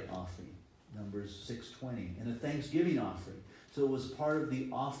Nazarite offering, Numbers 6:20, and a thanksgiving offering. So it was part of the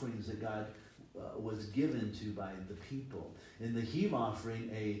offerings that God was given to by the people. In the heave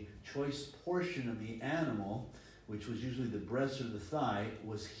offering, a choice portion of the animal, which was usually the breast or the thigh,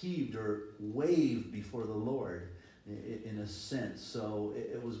 was heaved or waved before the Lord, in a sense. So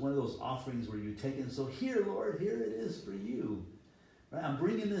it was one of those offerings where you take it, so here, Lord, here it is for you. Right? I'm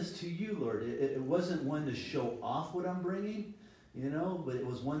bringing this to you, Lord. It wasn't one to show off what I'm bringing, but it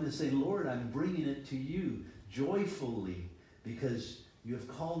was one to say, Lord, I'm bringing it to you joyfully, because you have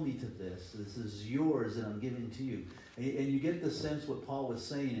called me to this. This is yours and I'm giving to you. And you get the sense what Paul was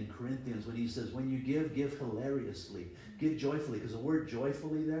saying in Corinthians when he says, when you give hilariously. Give joyfully, because the word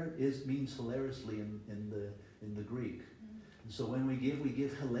joyfully there means hilariously in the Greek. And so when we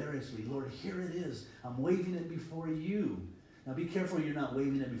give hilariously. Lord, here it is. I'm waving it before you. Now be careful you're not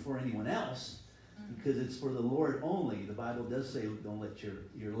waving it before anyone else, because it's for the Lord only. The Bible does say, don't let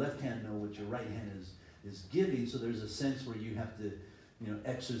your left hand know what your right hand is giving. So there's a sense where you have to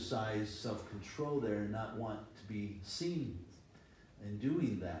exercise self-control there and not want to be seen in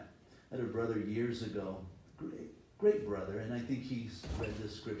doing that. I had a brother years ago, great brother, and I think he's read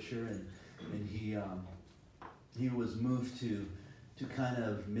this scripture, and he was moved to to kind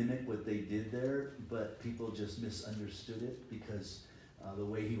of mimic what they did there, but people just misunderstood it because the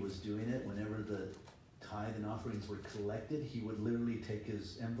way he was doing it, whenever the tithe and offerings were collected, he would literally take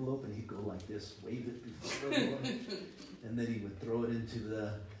his envelope and he'd go like this, wave it before the Lord, and then he would throw it into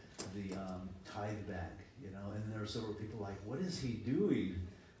the tithe bag, you know. And there were several people like, what is he doing?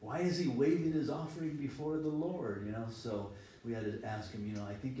 Why is he waving his offering before the Lord, you know? So we had to ask him, you know,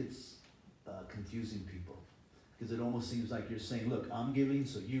 I think it's confusing people, because it almost seems like you're saying, look, I'm giving,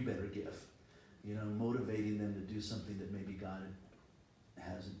 so you better give, you know, motivating them to do something that maybe God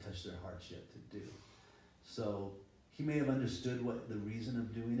hasn't touched their hearts yet to do. So he may have understood what the reason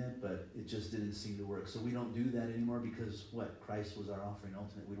of doing it, but it just didn't seem to work. So we don't do that anymore because what? Christ was our offering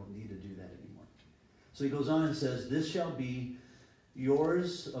ultimate. We don't need to do that anymore. So he goes on and says, this shall be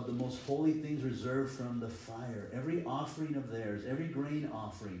yours of the most holy things reserved from the fire. Every offering of theirs, every grain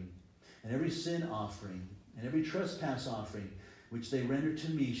offering, and every sin offering, and every trespass offering, which they render to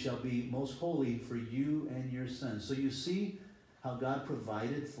me, shall be most holy for you and your sons. So you see how God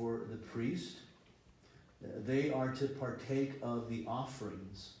provided for the priest. They are to partake of the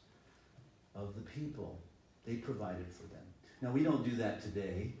offerings of the people. They provided for them. Now, we don't do that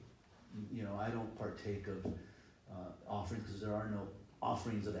today. You know, I don't partake of offerings because there are no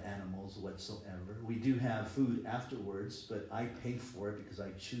offerings of animals whatsoever. We do have food afterwards, but I pay for it because I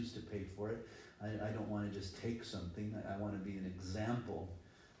choose to pay for it. I don't want to just take something. I want to be an example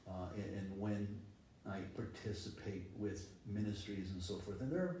in when I participate with ministries and so forth.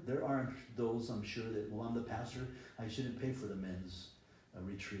 And there are those, I'm sure, that, well, I'm the pastor, I shouldn't pay for the men's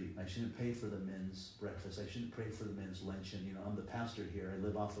retreat. I shouldn't pay for the men's breakfast. I shouldn't pay for the men's luncheon. You know, I'm the pastor here. I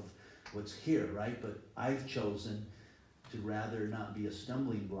live off of what's here, right? But I've chosen to rather not be a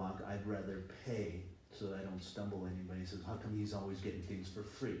stumbling block. I'd rather pay so that I don't stumble anybody. He says, how come he's always getting things for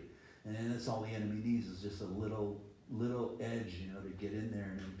free? And then that's all the enemy needs, is just a little edge, you know, to get in there,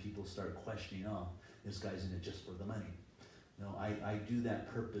 and then people start questioning, oh, this guy's in it just for the money. No, I do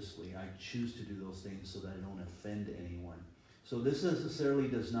that purposely. I choose to do those things so that I don't offend anyone. So this necessarily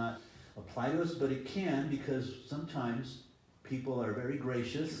does not apply to us, but it can, because sometimes people are very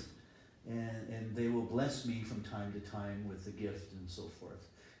gracious, and they will bless me from time to time with a gift and so forth.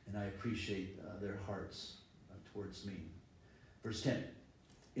 And I appreciate their hearts towards me. Verse 10,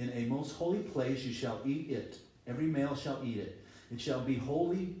 in a most holy place you shall eat it. Every male shall eat it. It shall be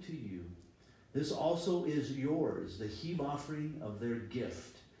holy to you. This also is yours, the heave offering of their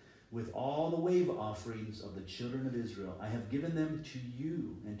gift, with all the wave offerings of the children of Israel. I have given them to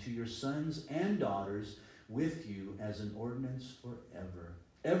you and to your sons and daughters with you as an ordinance forever.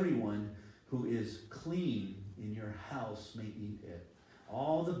 Everyone who is clean in your house may eat it.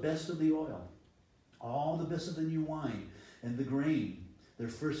 All the best of the oil, all the best of the new wine, and the grain, their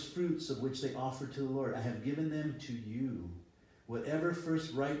first fruits of which they offer to the Lord. I have given them to you. Whatever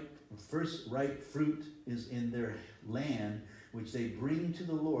first ripe fruit is in their land, which they bring to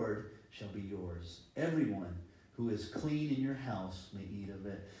the Lord, shall be yours. Everyone who is clean in your house may eat of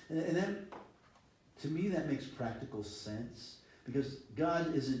it. And that, to me, that makes practical sense, because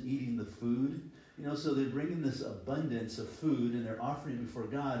God isn't eating the food. You know, so they're bringing this abundance of food, and they're offering it before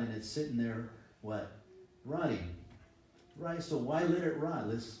God, and it's sitting there, what? Rotting. Right? So why let it rot?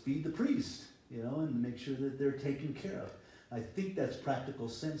 Let's feed the priest, you know, and make sure that they're taken care of. I think that's practical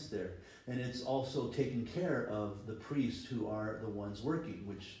sense there. And it's also taking care of the priests who are the ones working,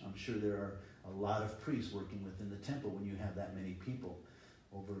 which I'm sure there are a lot of priests working within the temple when you have that many people,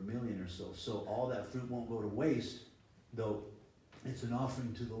 over 1 million or so. So all that fruit won't go to waste, though it's an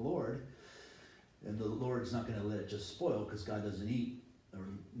offering to the Lord. And the Lord's not going to let it just spoil, because God doesn't eat or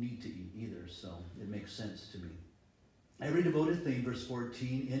need to eat either. So it makes sense to me. Every devoted thing, verse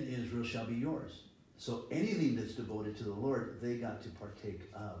 14, in Israel shall be yours. So anything that's devoted to the Lord, they got to partake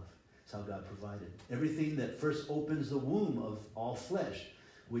of. That's how God provided. Everything that first opens the womb of all flesh,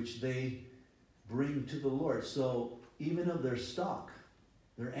 which they bring to the Lord. So even of their stock,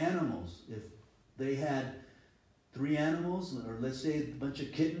 their animals, if they had 3 animals, or let's say a bunch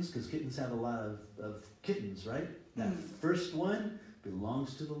of kittens, because kittens have a lot of kittens, right? That first one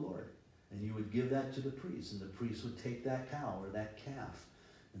belongs to the Lord. And you would give that to the priest, and the priest would take that cow or that calf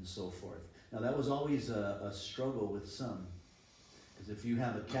and so forth. Now, that was always a struggle with some, because if you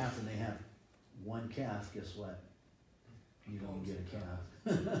have a calf and they have 1 calf, guess what? You don't get a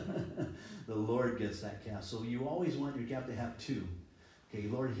calf. The Lord gets that calf. So you always want your calf to have 2. Okay,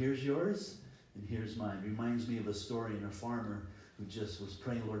 Lord, here's yours, and here's mine. Reminds me of a story in a farmer who just was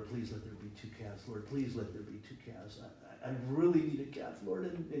praying, Lord, please let there be 2 calves. Lord, please let there be 2 calves. I really need a calf, Lord,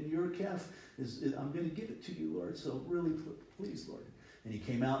 and your calf I'm going to give it to you, Lord, so really, please, Lord. And he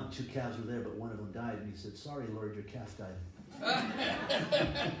came out, and 2 calves were there, but one of them died, and he said, sorry, Lord, your calf died.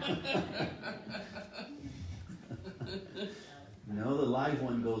 No, the live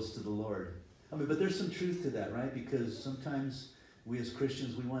one goes to the Lord. I mean, but there's some truth to that, right? Because sometimes we as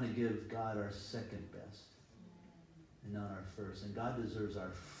Christians, we want to give God our second best and not our first. And God deserves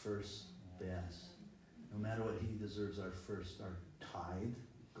our first best. No matter what, he deserves our first. Our tithe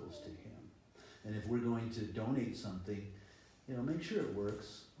goes to him. And if we're going to donate something, make sure it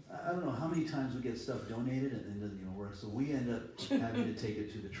works. I don't know how many times we get stuff donated and it doesn't even work. So we end up having to take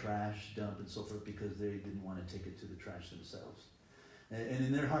it to the trash dump and so forth because they didn't want to take it to the trash themselves. And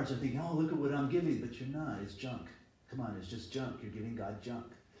in their hearts they're thinking, oh, look at what I'm giving. But you're not. It's junk. Come on, it's just junk. You're giving God junk.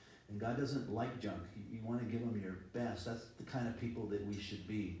 And God doesn't like junk. You want to give him your best. That's the kind of people that we should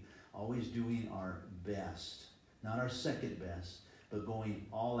be. Always doing our best. Not our second best, but going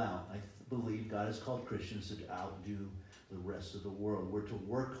all out. I believe God has called Christians to outdo the rest of the world. We're to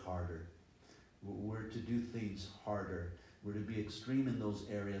work harder. We're to do things harder. We're to be extreme in those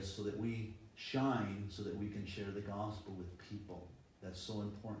areas so that we shine, so that we can share the gospel with people. That's so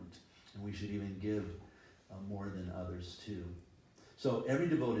important. And we should even give more than others too. So every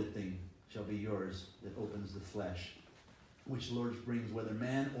devoted thing shall be yours that opens the flesh, which the Lord brings, whether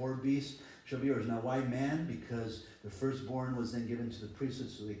man or beast, shall be yours. Now why man? Because the firstborn was then given to the priesthood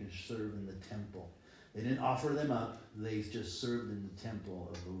so they can serve in the temple. They didn't offer them up. They just served in the temple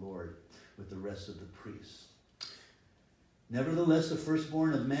of the Lord with the rest of the priests. Nevertheless, the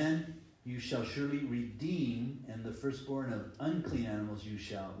firstborn of man you shall surely redeem, and the firstborn of unclean animals you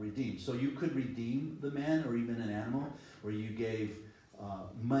shall redeem. So you could redeem the man or even an animal, or you gave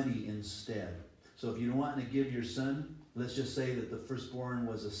money instead. So if you don't want to give your son, let's just say that the firstborn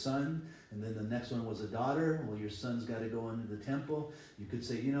was a son, and then the next one was a daughter. Well, your son's got to go into the temple. You could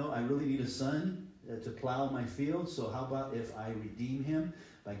say, I really need a son to plow my field, so how about if I redeem him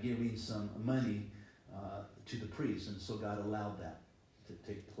by giving some money to the priest? And so God allowed that to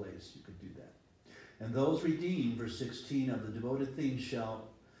take place. You could do that. And those redeemed, verse 16, of the devoted things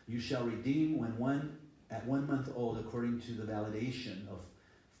you shall redeem when at 1 month old, according to the validation of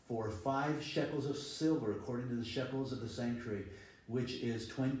for 5 shekels of silver, according to the shekels of the sanctuary, which is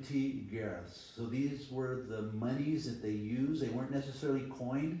 20 gerahs. So these were the monies that they used. They weren't necessarily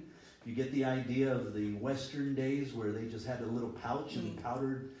coined. You get the idea of the Western days where they just had a little pouch and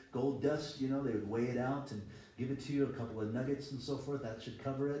powdered gold dust. They would weigh it out and give it to you, a couple of nuggets and so forth. That should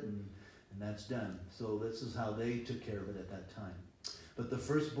cover it, and that's done. So this is how they took care of it at that time. But the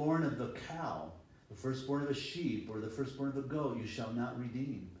firstborn of the cow, the firstborn of a sheep, or the firstborn of a goat, you shall not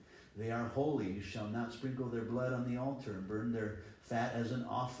redeem. They are holy. You shall not sprinkle their blood on the altar and burn their fat as an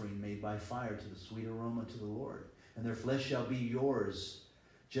offering made by fire to the sweet aroma to the Lord. And their flesh shall be yours,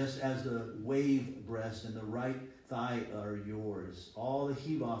 just as the wave breast and the right thigh are yours. All the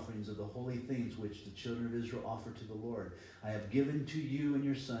heave offerings of the holy things which the children of Israel offer to the Lord, I have given to you and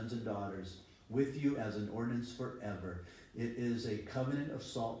your sons and daughters with you as an ordinance forever. It is a covenant of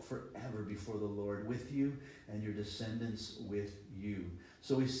salt forever before the Lord, with you and your descendants with you.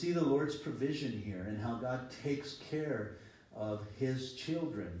 So we see the Lord's provision here and how God takes care of his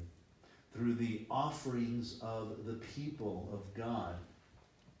children through the offerings of the people of God.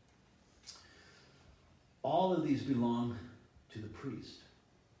 All of these belong to the priest.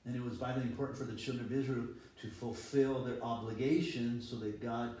 And it was vitally important for the children of Israel to fulfill their obligations so that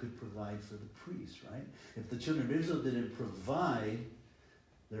God could provide for the priest, right? If the children of Israel didn't provide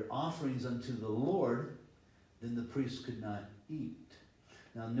their offerings unto the Lord, then the priest could not eat.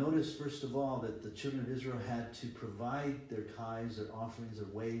 Now notice, first of all, that the children of Israel had to provide their tithes, their offerings, their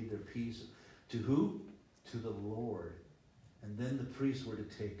wave, their peace. To who? To the Lord. And then the priests were to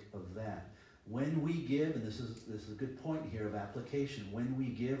take of that. When we give, and this is a good point here of application, when we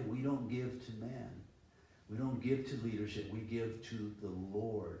give, we don't give to man. We don't give to leadership. We give to the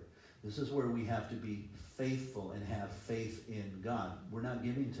Lord. This is where we have to be faithful and have faith in God. We're not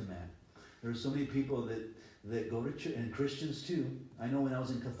giving to man. There are so many people that go to church, and Christians too. I know when I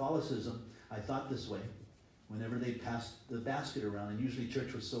was in Catholicism, I thought this way. Whenever they passed the basket around, and usually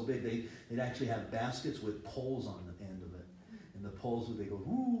church was so big, they'd actually have baskets with poles on the end of it. And the poles, they go,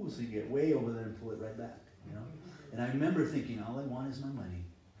 whoo, so you get way over there and pull it right back, And I remember thinking, all I want is my money.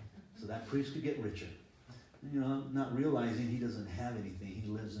 So that priest could get richer. Not realizing he doesn't have anything. He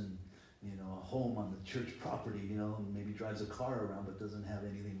lives in, a home on the church property, and maybe drives a car around, but doesn't have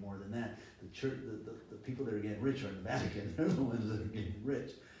anything more than that. The church, the people that are getting rich are in the Vatican. They're the ones that are getting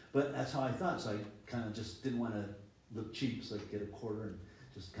rich. But that's how I thought, so I kind of just didn't want to look cheap, so I'd get a quarter and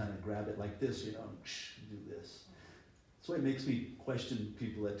just kind of grab it like this, and do this. That's why it makes me question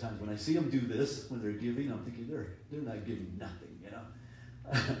people at times. When I see them do this, when they're giving, I'm thinking they're not giving nothing,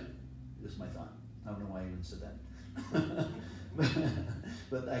 Just my thought. I don't know why I even said that.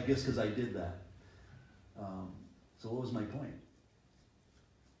 But I guess because I did that. So what was my point?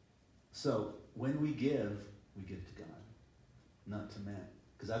 So when we give to God, not to man.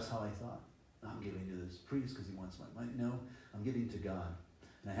 Because that's how I thought. I'm giving to this priest because he wants my money. No, I'm giving to God.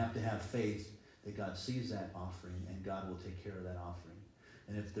 And I have to have faith that God sees that offering and God will take care of that offering.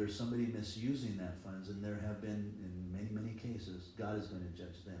 And if there's somebody misusing that funds, and there have been in many, many cases, God is going to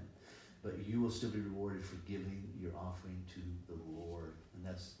judge them. But you will still be rewarded for giving your offering to the Lord. And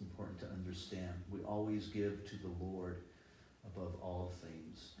that's important to understand. We always give to the Lord above all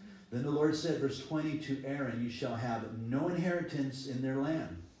things. Then the Lord said, verse 20, to Aaron, you shall have no inheritance in their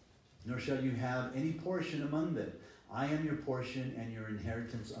land, nor shall you have any portion among them. I am your portion and your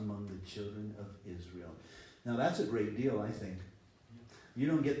inheritance among the children of Israel. Now that's a great deal, I think. You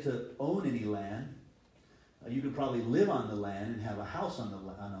don't get to own any land. You could probably live on the land and have a house on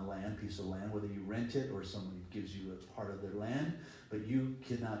a land, piece of land, whether you rent it or somebody gives you a part of their land. But you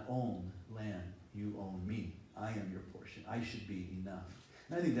cannot own land. You own me. I am your portion. I should be enough.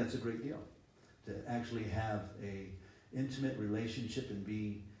 And I think that's a great deal, to actually have a intimate relationship and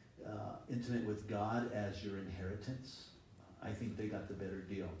be intimate with God as your inheritance. I think they got the better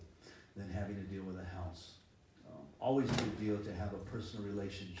deal than having to deal with a house. Always a good deal to have a personal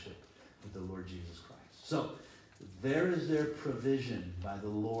relationship with the Lord Jesus Christ. So there is their provision by the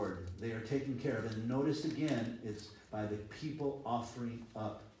Lord. They are taken care of. And notice again, it's by the people offering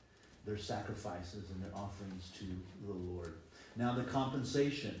up their sacrifices and their offerings to the Lord. Now the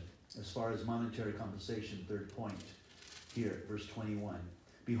compensation, as far as monetary compensation, third point here, verse 21.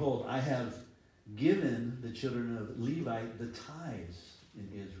 Behold, I have given the children of Levi the tithes in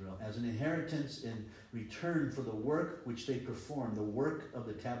Israel as an inheritance in return for the work which they perform, the work of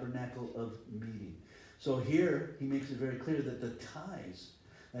the tabernacle of meeting. So here he makes it very clear that the tithes,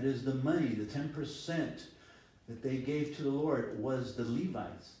 that is the money, the 10% that they gave to the Lord, was the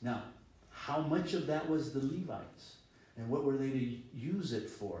Levites. Now, how much of that was the Levites? And what were they to use it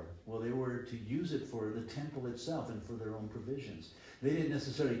for? Well, they were to use it for the temple itself and for their own provisions. They didn't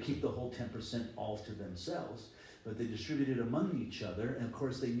necessarily keep the whole 10% all to themselves, but they distributed among each other. And of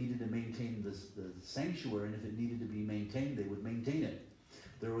course, they needed to maintain the sanctuary, and if it needed to be maintained, they would maintain it.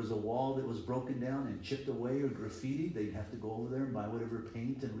 There was a wall that was broken down and chipped away or graffitied, they'd have to go over there and buy whatever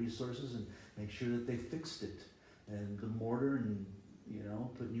paint and resources and make sure that they fixed it. And the mortar and,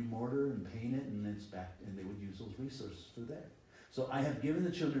 put new mortar and paint it, and it's back, and they would use those resources for that. So I have given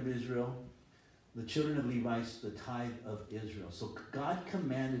the children of Israel, the children of Levites, the tithe of Israel. So God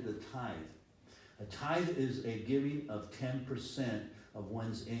commanded the tithe. A tithe is a giving of 10% of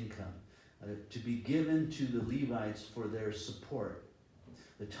one's income to be given to the Levites for their support.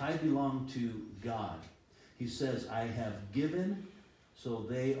 The tithe belonged to God. He says, I have given, so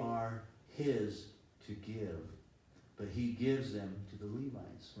they are his to give. But he gives them to the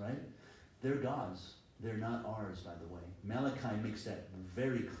Levites, right? They're God's. They're not ours, by the way. Malachi makes that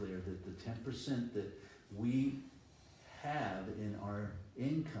very clear, that the 10% that we have in our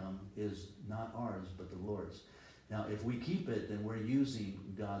income is not ours, but the Lord's. Now, if we keep it, then we're using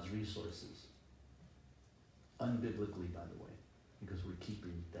God's resources. Unbiblically, by the way, because we're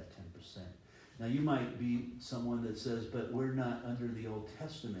keeping that 10%. Now, you might be someone that says, but we're not under the Old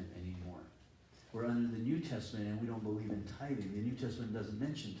Testament anymore. We're under the New Testament, and we don't believe in tithing. The New Testament doesn't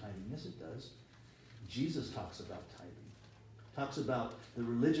mention tithing. Yes, it does. Jesus talks about tithing. Talks about the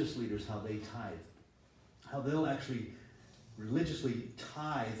religious leaders, how they tithe. How they'll actually religiously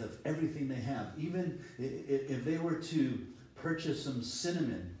tithe of everything they have. Even if they were to purchase some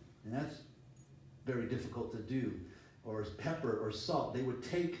cinnamon, and that's very difficult to do, or pepper or salt, they would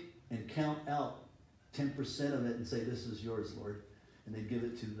take and count out 10% of it and say, this is yours, Lord. And they'd give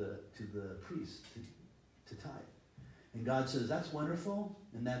it to the priest to tithe. And God says, that's wonderful,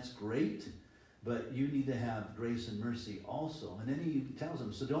 and that's great, but you need to have grace and mercy also. And then he tells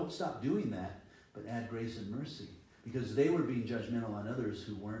them, so don't stop doing that, but add grace and mercy. Because they were being judgmental on others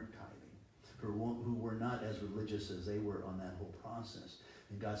who weren't tithing, who were not as religious as they were on that whole process.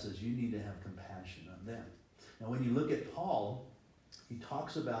 And God says, you need to have compassion on them. Now, when you look at Paul, he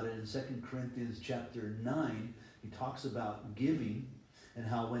talks about it in 2 Corinthians chapter 9. He talks about giving and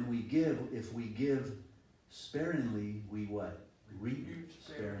how when we give, if we give sparingly, we what? Reap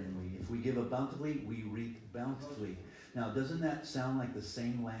sparingly. If we give bountifully, we reap bountifully. Now, doesn't that sound like the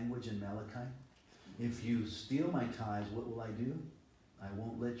same language in Malachi? If you steal my tithes, what will I do? I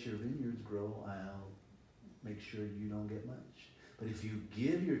won't let your vineyards grow. I'll make sure you don't get much. But if you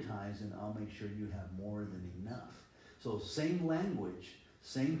give your tithes, then I'll make sure you have more than enough. So same language,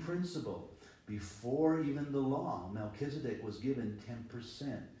 same principle. Before even the law, Melchizedek was given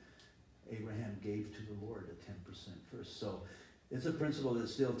 10%. Abraham gave to the Lord a 10% first. So it's a principle that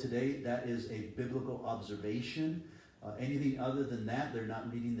still today, that is a biblical observation. Anything other than that, they're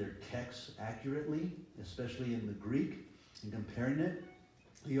not reading their text accurately, especially in the Greek, and comparing it.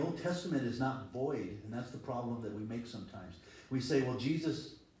 The Old Testament is not void, and that's the problem that we make sometimes. We say, well,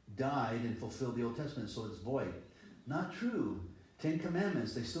 Jesus died and fulfilled the Old Testament, so it's void. Not true. 10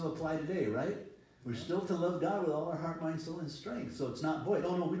 Commandments, they still apply today, right? We're still to love God with all our heart, mind, soul, and strength. So it's not void.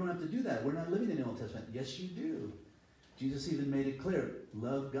 Oh, no, we don't have to do that. We're not living in the Old Testament. Yes, you do. Jesus even made it clear.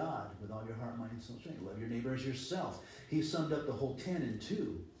 Love God with all your heart, mind, soul, and strength. Love your neighbor as yourself. He summed up the whole 10 in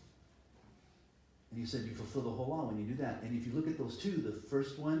 2. And he said you fulfill the whole law when you do that. And if you look at those 2, the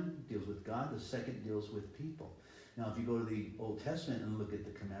first one deals with God. The second deals with people. Now, if you go to the Old Testament and look at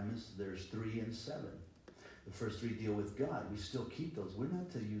the commandments, there's 3 and 7. The first 3 deal with God. We still keep those. We're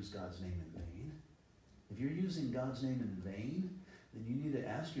not to use God's name in vain. If you're using God's name in vain, then you need to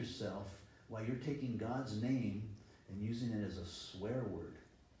ask yourself why you're taking God's name and using it as a swear word.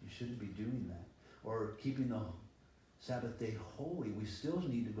 You shouldn't be doing that. Or keeping the Sabbath day holy. We still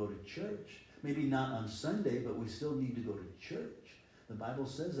need to go to church. Maybe not on Sunday, but we still need to go to church. The Bible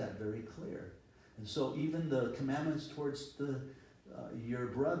says that very clear. And so even the commandments towards your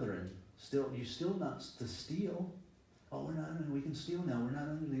brethren, you're still not to steal. Oh, we can steal now. We're not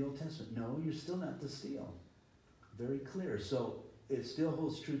under the Old Testament. No, you're still not to steal. Very clear. So it still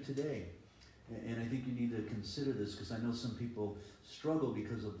holds true today. And I think you need to consider this, because I know some people struggle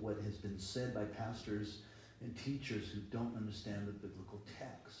because of what has been said by pastors and teachers who don't understand the biblical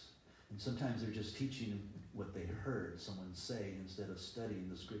text. And sometimes they're just teaching what they heard someone say instead of studying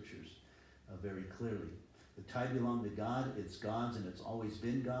the scriptures very clearly. The tithe belonged to God. It's God's, and it's always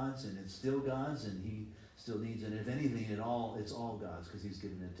been God's, and it's still God's, and he still needs it. If anything at all, it's all God's, because he's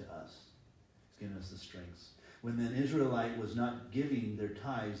given it to us. He's given us the strengths. When the Israelite was not giving their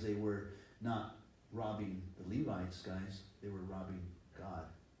tithes, they were not robbing the Levites, guys. They were robbing God.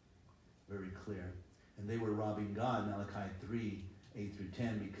 Very clear. And they were robbing God, Malachi 3, 8 through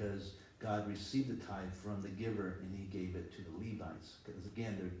 10, because God received the tithe from the giver, and he gave it to the Levites. Because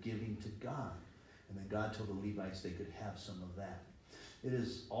again, they're giving to God. And then God told the Levites they could have some of that. It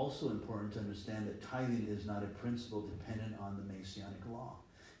is also important to understand that tithing is not a principle dependent on the Messianic law.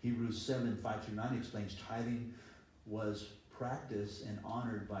 Hebrews 7, 5 through 9 explains tithing was practiced and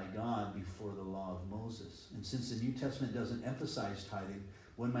honored by God before the law of Moses. And since the New Testament doesn't emphasize tithing,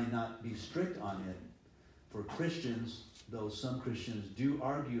 one might not be strict on it. For Christians, though some Christians do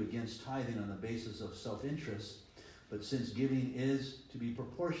argue against tithing on the basis of self-interest, but since giving is to be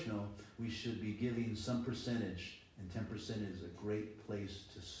proportional, we should be giving some percentage, and 10% is a great place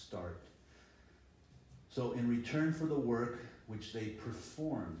to start. So in return for the work which they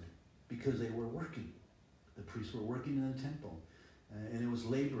performed, because they were working, the priests were working in the temple, and it was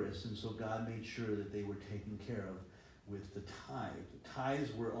laborious, and so God made sure that they were taken care of with the tithe. The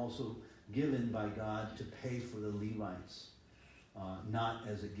tithes were also given by God to pay for the Levites, not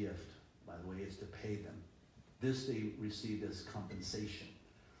as a gift. By the way, it's to pay them. This they received as compensation,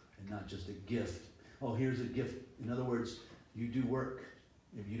 and not just a gift. Oh, here's a gift. In other words, you do work.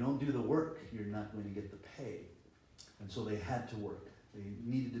 If you don't do the work, you're not going to get the pay. And so they had to work. They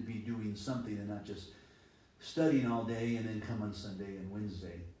needed to be doing something and not just studying all day and then come on Sunday and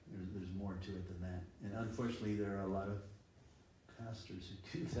Wednesday. There's more to it than that. And unfortunately, there are a lot of pastors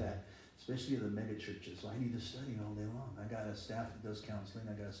who do that, especially in the mega churches. So I need to study all day long. I got a staff that does counseling.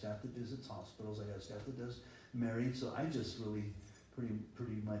 I got a staff that visits hospitals. I got a staff that does married. So I just really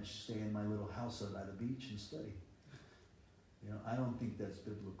pretty much stay in my little house out by the beach and study. You know, I don't think that's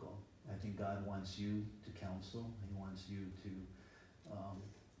biblical. I think God wants you to counsel. He wants you to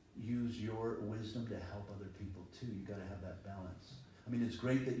use your wisdom to help other people too. You got to have that balance. I mean, it's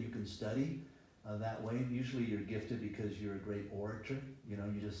great that you can study that way. Usually you're gifted because you're a great orator. You know,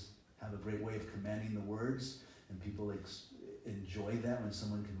 you just have a great way of commanding the words, and people enjoy that when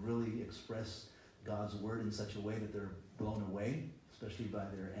someone can really express God's word in such a way that they're blown away, especially by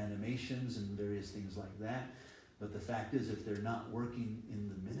their animations and various things like that. But the fact is, if they're not working in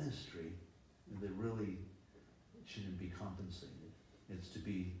the ministry, they really shouldn't be compensated. It's to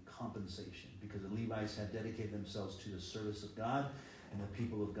be compensation, because the Levites had dedicated themselves to the service of God and the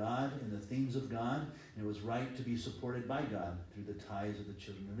people of God and the things of God, and it was right to be supported by God through the tithes of the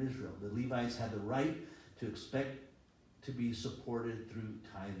children of Israel. The Levites had the right to expect to be supported through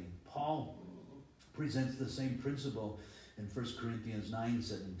tithing. Paul presents the same principle in 1 Corinthians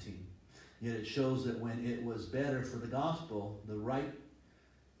 9:17. Yet it shows that when it was better for the gospel, the right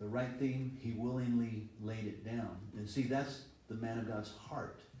thing, he willingly laid it down. And see, that's the man of God's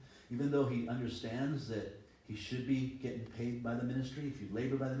heart. Even though he understands that He should be getting paid by the ministry. If you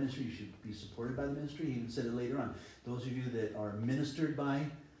labor by the ministry, you should be supported by the ministry. He even said it later on. Those of you that are ministered by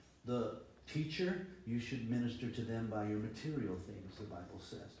the teacher, you should minister to them by your material things, the Bible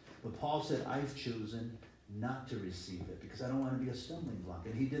says. But Paul said, I've chosen not to receive it because I don't want to be a stumbling block.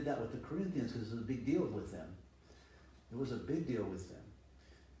 And he did that with the Corinthians because it was a big deal with them. It was a big deal with them.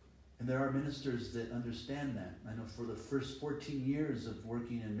 And there are ministers that understand that. I know for the first 14 years of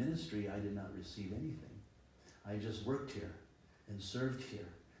working in ministry, I did not receive anything. I just worked here and served here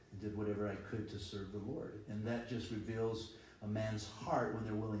and did whatever I could to serve the Lord. And that just reveals a man's heart when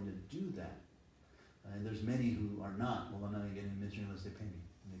they're willing to do that. And there's many who are not. Well, I'm not going to get into ministry unless they pay me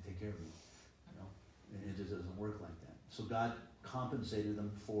and they take care of me. You know, and it just doesn't work like that. So God compensated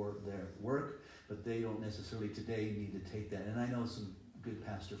them for their work, but they don't necessarily today need to take that. And I know some good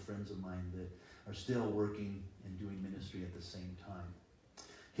pastor friends of mine that are still working and doing ministry at the same time.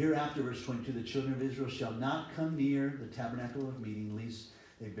 Hereafter, verse 22, the children of Israel shall not come near the tabernacle of meeting, lest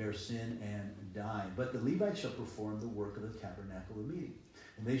they bear sin and die. But the Levites shall perform the work of the tabernacle of meeting.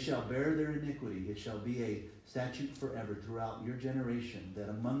 And they shall bear their iniquity. It shall be a statute forever throughout your generation, that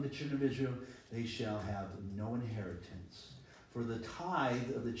among the children of Israel they shall have no inheritance. For the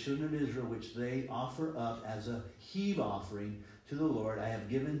tithe of the children of Israel, which they offer up as a heave offering to the Lord, I have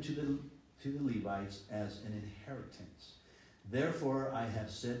given to the Levites as an inheritance. Therefore I have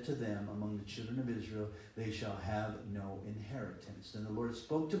said to them, among the children of Israel, they shall have no inheritance. Then the Lord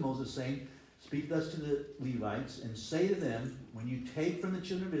spoke to Moses, saying, speak thus to the Levites, and say to them, when you take from the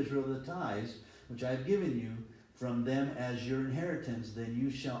children of Israel the tithes, which I have given you from them as your inheritance, then you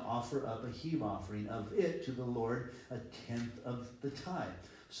shall offer up a heave offering of it to the Lord, a tenth of the tithe.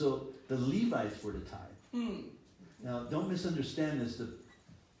 So the Levites were to tithe. Now, don't misunderstand this. The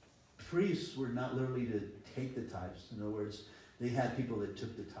priests were not literally to take the tithes. In other words, they had people that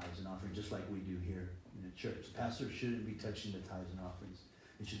took the tithes and offerings, just like we do here in the church. The pastor shouldn't be touching the tithes and offerings.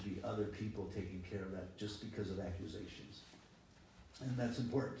 It should be other people taking care of that just because of accusations. And that's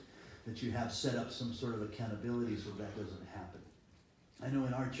important, that you have set up some sort of accountability so that doesn't happen. I know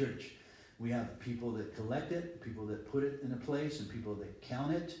in our church, we have people that collect it, people that put it in a place, and people that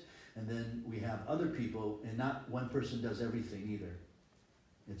count it. And then we have other people, and not one person does everything either.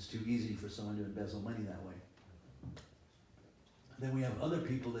 It's too easy for someone to embezzle money that way. Then we have other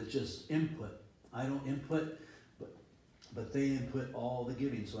people that just input. I don't input, but they input all the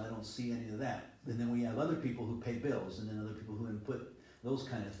giving, so I don't see any of that. And then we have other people who pay bills, and then other people who input those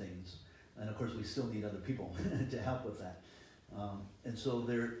kind of things. And of course, we still need other people to help with that. And so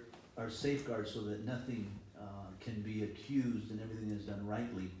there are safeguards so that nothing can be accused and everything is done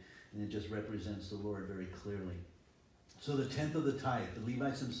rightly. And it just represents the Lord very clearly. So the tenth of the tithe, the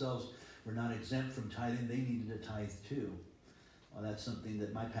Levites themselves were not exempt from tithing. They needed a tithe too. That's something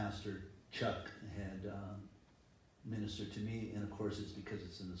that my pastor, Chuck, had ministered to me. And of course, it's because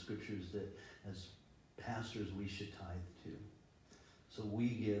it's in the scriptures that as pastors, we should tithe too. So we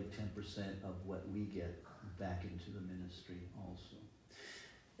give 10% of what we get back into the ministry also.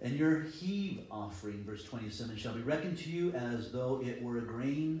 And your heave offering, verse 27, shall be reckoned to you as though it were a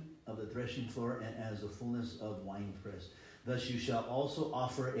grain of the threshing floor and as the fullness of winepress. Thus you shall also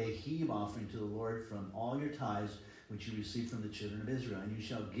offer a heave offering to the Lord from all your tithes which you receive from the children of Israel. And you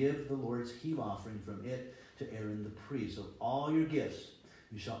shall give the Lord's heave offering from it to Aaron the priest. Of all your gifts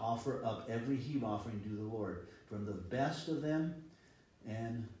you shall offer up every heave offering to the Lord, from the best of them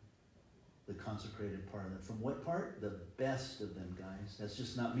and the consecrated part of them. From what part? The best of them, guys. That's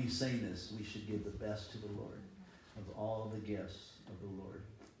just not me saying this. We should give the best to the Lord of all the gifts of the Lord.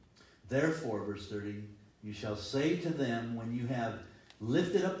 Therefore, verse 30, you shall say to them, when you have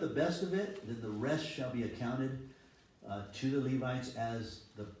lifted up the best of it, then the rest shall be accounted to the Levites as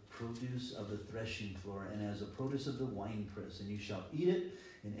the produce of the threshing floor and as the produce of the winepress. And you shall eat it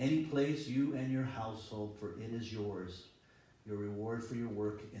in any place, you and your household, for it is yours, your reward for your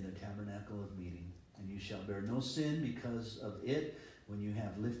work in the tabernacle of meeting. And you shall bear no sin because of it when you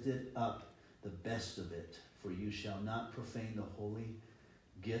have lifted up the best of it. For you shall not profane the holy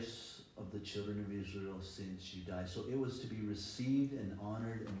gifts of the children of Israel since you died. So it was to be received and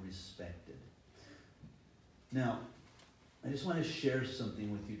honored and respected. Now, I just want to share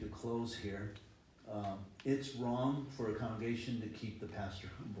something with you to close here. It's wrong for a congregation to keep the pastor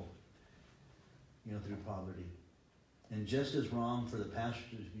humble, through poverty. And just as wrong for the pastor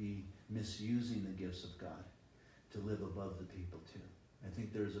to be misusing the gifts of God, to live above the people too. I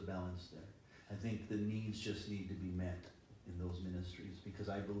think there's a balance there. I think the needs just need to be met in those ministries, because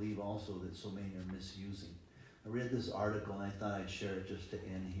I believe also that so many are misusing. I read this article and I thought I'd share it just to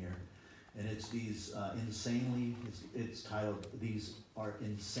end here. And it's these it's titled, These Are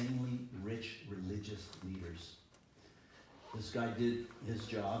Insanely Rich Religious Leaders. This guy did his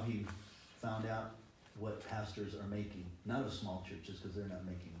job. He found out what pastors are making. Not of small churches, because they're not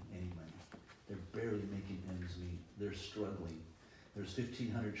making any money. They're barely making ends meet. They're struggling. There's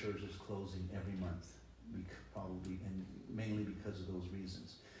 1,500 churches closing every month, probably, and mainly because of those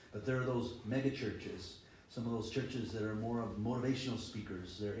reasons. But there are those mega churches, some of those churches that are more of motivational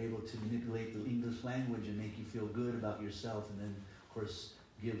speakers. They're able to manipulate the English language and make you feel good about yourself, and then, of course,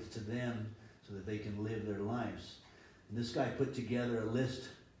 give to them so that they can live their lives. And this guy put together a list.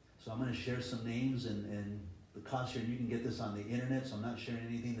 So I'm going to share some names, and the cost here, you can get this on the internet, so I'm not sharing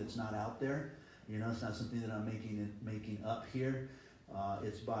anything that's not out there. You know, it's not something that I'm making up here.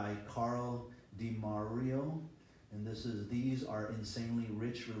 It's by Carl DiMario, and These Are Insanely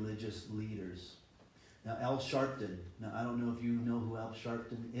Rich Religious Leaders. Now, Al Sharpton. Now, I don't know if you know who Al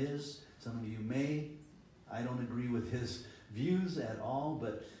Sharpton is. Some of you may. I don't agree with his views at all,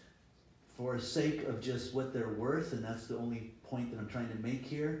 but for sake of just what they're worth, and that's the only point that I'm trying to make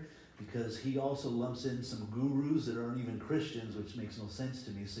here, because he also lumps in some gurus that aren't even Christians, which makes no sense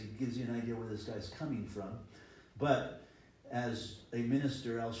to me, so it gives you an idea where this guy's coming from. But as a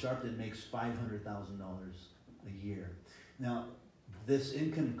minister, Al Sharpton makes $500,000 a year. Now, this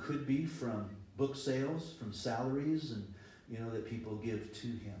income could be from book sales, from salaries, and that people give to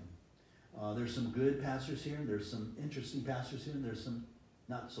him. There's some good pastors here, there's some interesting pastors here, and there's some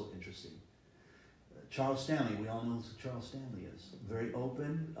not so interesting. Charles Stanley, we all know who Charles Stanley is. Very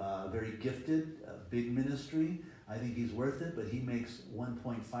open, very gifted, big ministry. I think he's worth it, but he makes $1.5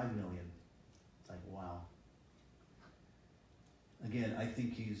 million. It's like, wow. Again, I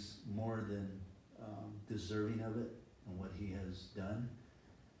think he's more than deserving of it and what he has done.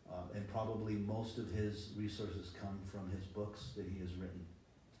 And probably most of his resources come from his books that he has written.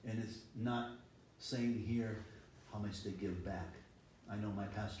 And it's not saying here how much they give back. I know my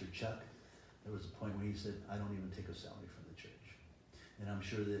pastor Chuck, there was a point where he said, I don't even take a salary from the church. And I'm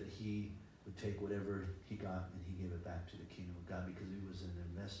sure that he would take whatever he got and he gave it back to the kingdom of God, because he was an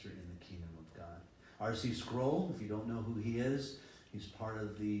investor in the kingdom of God. R.C. Sproul, if you don't know who he is, he's part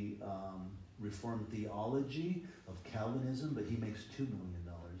of the Reformed theology of Calvinism, but he makes $2 million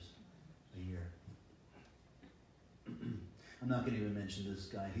a year. I'm not going to even mention this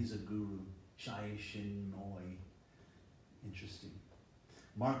guy. He's a guru. Chai Shin Moi. Interesting.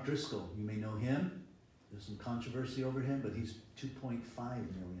 Mark Driscoll, you may know him. There's some controversy over him, but he's $2.5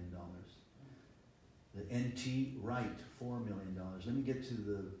 million. The N.T. Wright, $4 million. Let me get to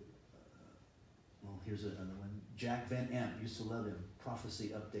the, here's another one. Jack Van Amp, used to love him.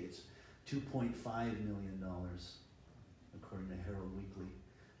 Prophecy Updates, $2.5 million, according to Herald Weekly.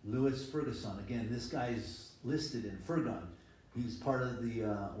 Louis Ferguson, again, this guy's listed in Fergon. He's part of the,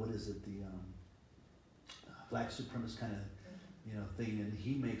 the black supremacist kind of, thing, and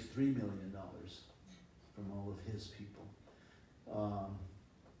he makes $3 million from all of his people.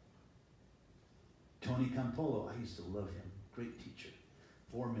 Tony Campolo, I used to love him. Great teacher.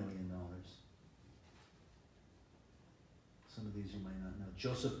 $4 million. Some of these you might not know.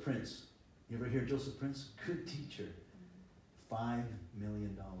 Joseph Prince. You ever hear Joseph Prince? Good teacher. $5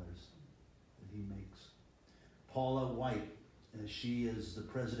 million that he makes. Paula White. She is the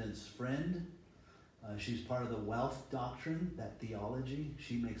president's friend. She's part of the wealth doctrine, that theology.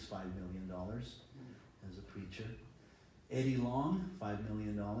 She makes $5 million as a preacher. Eddie Long, $5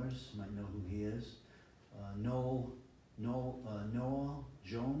 million. You might know who he is. Noah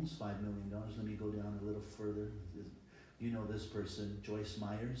Jones, $5 million. Let me go down a little further. You know this person, Joyce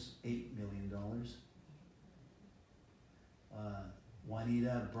Myers, $8 million.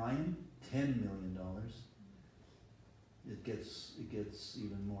 Juanita Bryan, $10 million. It gets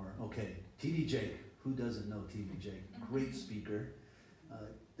even more. Okay, T.D. Jake. Who doesn't know T.D. Jake? Great speaker.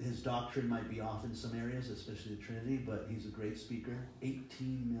 His doctrine might be off in some areas, especially the Trinity, but he's a great speaker.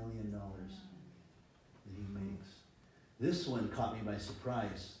 $18 million that he makes. This one caught me by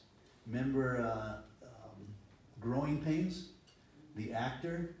surprise. Remember Growing Pains? The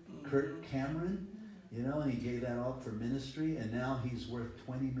actor, Kirk Cameron? And he gave that up for ministry, and now he's worth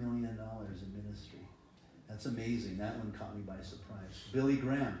 $20 million in ministry. That's amazing. That one caught me by surprise. Billy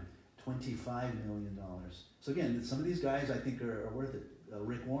Graham, $25 million. So again, some of these guys I think are worth it.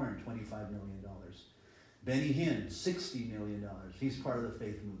 Rick Warren, $25 million. Benny Hinn, $60 million. He's part of the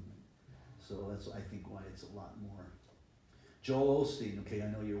faith movement. So that's, I think, why it's a lot more. Joel Osteen, okay, I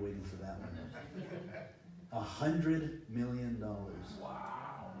know you're waiting for that one. $100 million.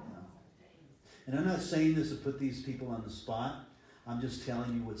 Wow. Yeah. And I'm not saying this to put these people on the spot. I'm just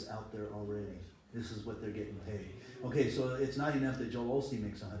telling you what's out there already. This is what they're getting paid. Okay, so it's not enough that Joel Osteen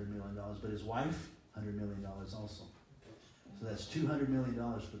makes $100 million, but his wife, $100 million also. So that's $200 million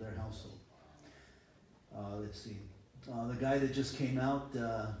for their household. Let's see. The guy that just came out,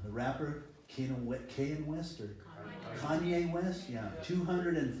 the rapper, Kanye West, or Kanye West, yeah,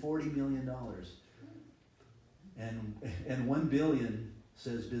 $240 million. And 1 billion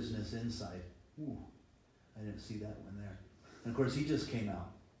says Business Insight. Ooh, I didn't see that one there. And of course, he just came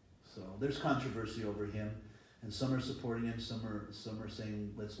out. So there's controversy over him. And some are supporting him, some are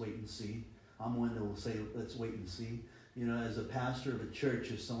saying, let's wait and see. I'm one that will say, let's wait and see. You know, as a pastor of a church,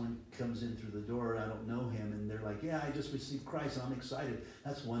 if someone comes in through the door, I don't know him, and they're like, yeah, I just received Christ, I'm excited.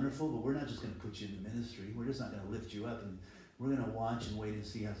 That's wonderful, but we're not just going to put you in the ministry. We're just not going to lift you up, and we're going to watch and wait and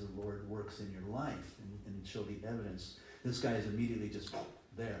see as the Lord works in your life and show the evidence. This guy is immediately just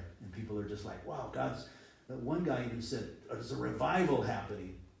there, and people are just like, wow, one guy even said, there's a revival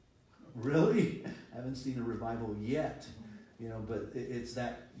happening. Really? I haven't seen a revival yet, you know, but it's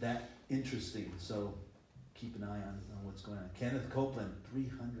that interesting. So keep an eye on what's going on. Kenneth Copeland,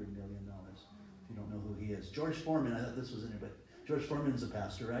 $300 million. If you don't know who he is. George Foreman, I thought this was in there, but George Foreman's a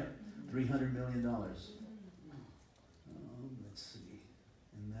pastor, right? $300 million. Let's see.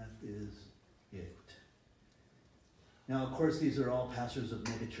 And that is it. Now, of course, these are all pastors of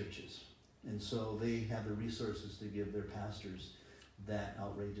mega churches. And so they have the resources to give their pastors that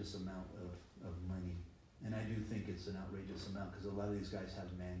outrageous amount of money. And I do think it's an outrageous amount because a lot of these guys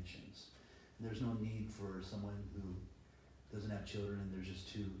have mansions. And there's no need for someone who doesn't have children and there's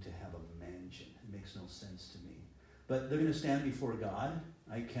just two to have a mansion. It makes no sense to me. But they're going to stand before God.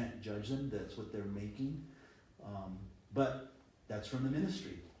 I can't judge them. That's what they're making. But that's from the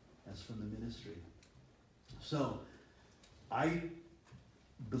ministry. That's from the ministry. So I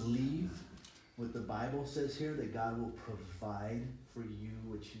believe what the Bible says here, that God will provide for you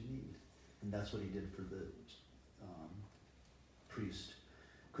what you need. And that's what he did for the priest.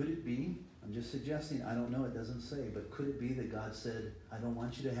 Could it be, I'm just suggesting, I don't know, it doesn't say, but could it be that God said, I don't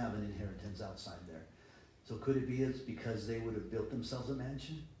want you to have an inheritance outside there? So could it be it's because they would have built themselves a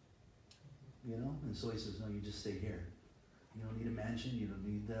mansion? You know? And so he says, no, you just stay here. You don't need a mansion, you don't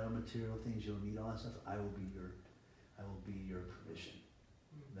need the material things, you don't need all that stuff. I will be your provision.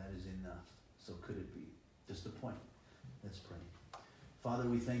 That is enough. So could it be? Just a point. Let's pray. Father,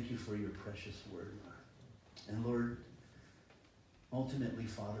 we thank you for your precious word, Lord. And Lord, ultimately,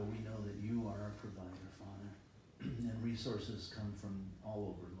 Father, we know that you are our provider, Father. And resources come from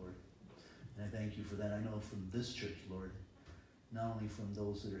all over, Lord. And I thank you for that. I know from this church, Lord, not only from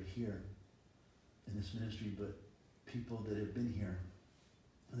those that are here in this ministry, but people that have been here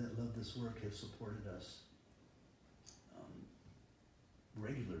that love this work have supported us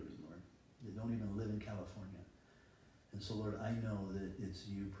regularly, Lord. They don't even live in California. And so, Lord, I know that it's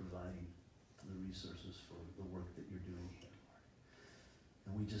you providing the resources for the work that you're doing here, Lord.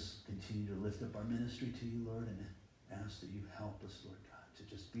 And we just continue to lift up our ministry to you, Lord, and ask that you help us, Lord God, to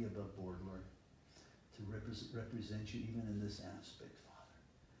just be above board, Lord, to represent you even in this aspect, Father,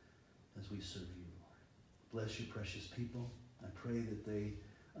 as we serve you, Lord. Bless your precious people. I pray that they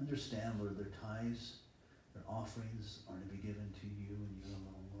understand, Lord, their tithes, their offerings are to be given to you and you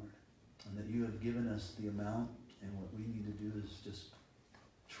alone, Lord. And that you have given us the amount, and what we need to do is just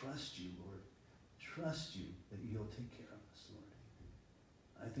trust you, Lord. Trust you that you'll take care of us, Lord.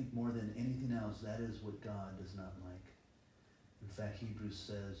 I think more than anything else, that is what God does not like. In fact, Hebrews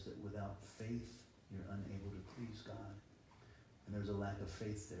says that without faith, you're unable to please God. And there's a lack of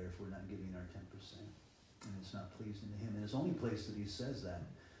faith there if we're not giving our 10%. And it's not pleasing to him. And it's the only place that he says that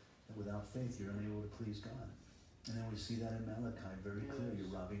without faith, you're unable to please God. And then we see that in Malachi very clearly.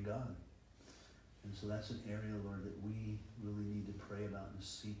 You're robbing God. And so that's an area, Lord, that we really need to pray about and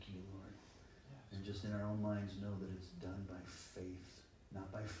seek you, Lord. And just in our own minds know that it's done by faith,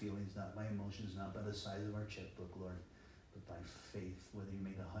 not by feelings, not by emotions, not by the size of our checkbook, Lord, but by faith. Whether you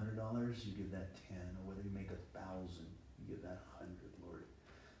make $100, you give that 10, or whether you make 1,000, you give that 100, Lord,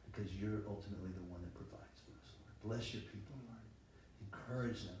 because you're ultimately the one that provides for us, Lord. Bless your people, Lord.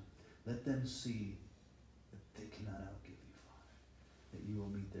 Encourage them. Let them see that they cannot outgive you, Father, that you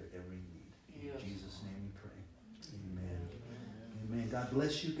will meet their every need. In Jesus' name we pray. Amen. Amen. God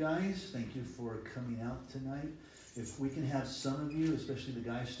bless you guys. Thank you for coming out tonight. If we can have some of you, especially the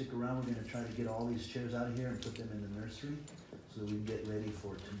guys, stick around. We're going to try to get all these chairs out of here and put them in the nursery so that we can get ready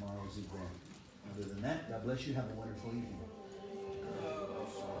for tomorrow's event. Other than that, God bless you. Have a wonderful evening.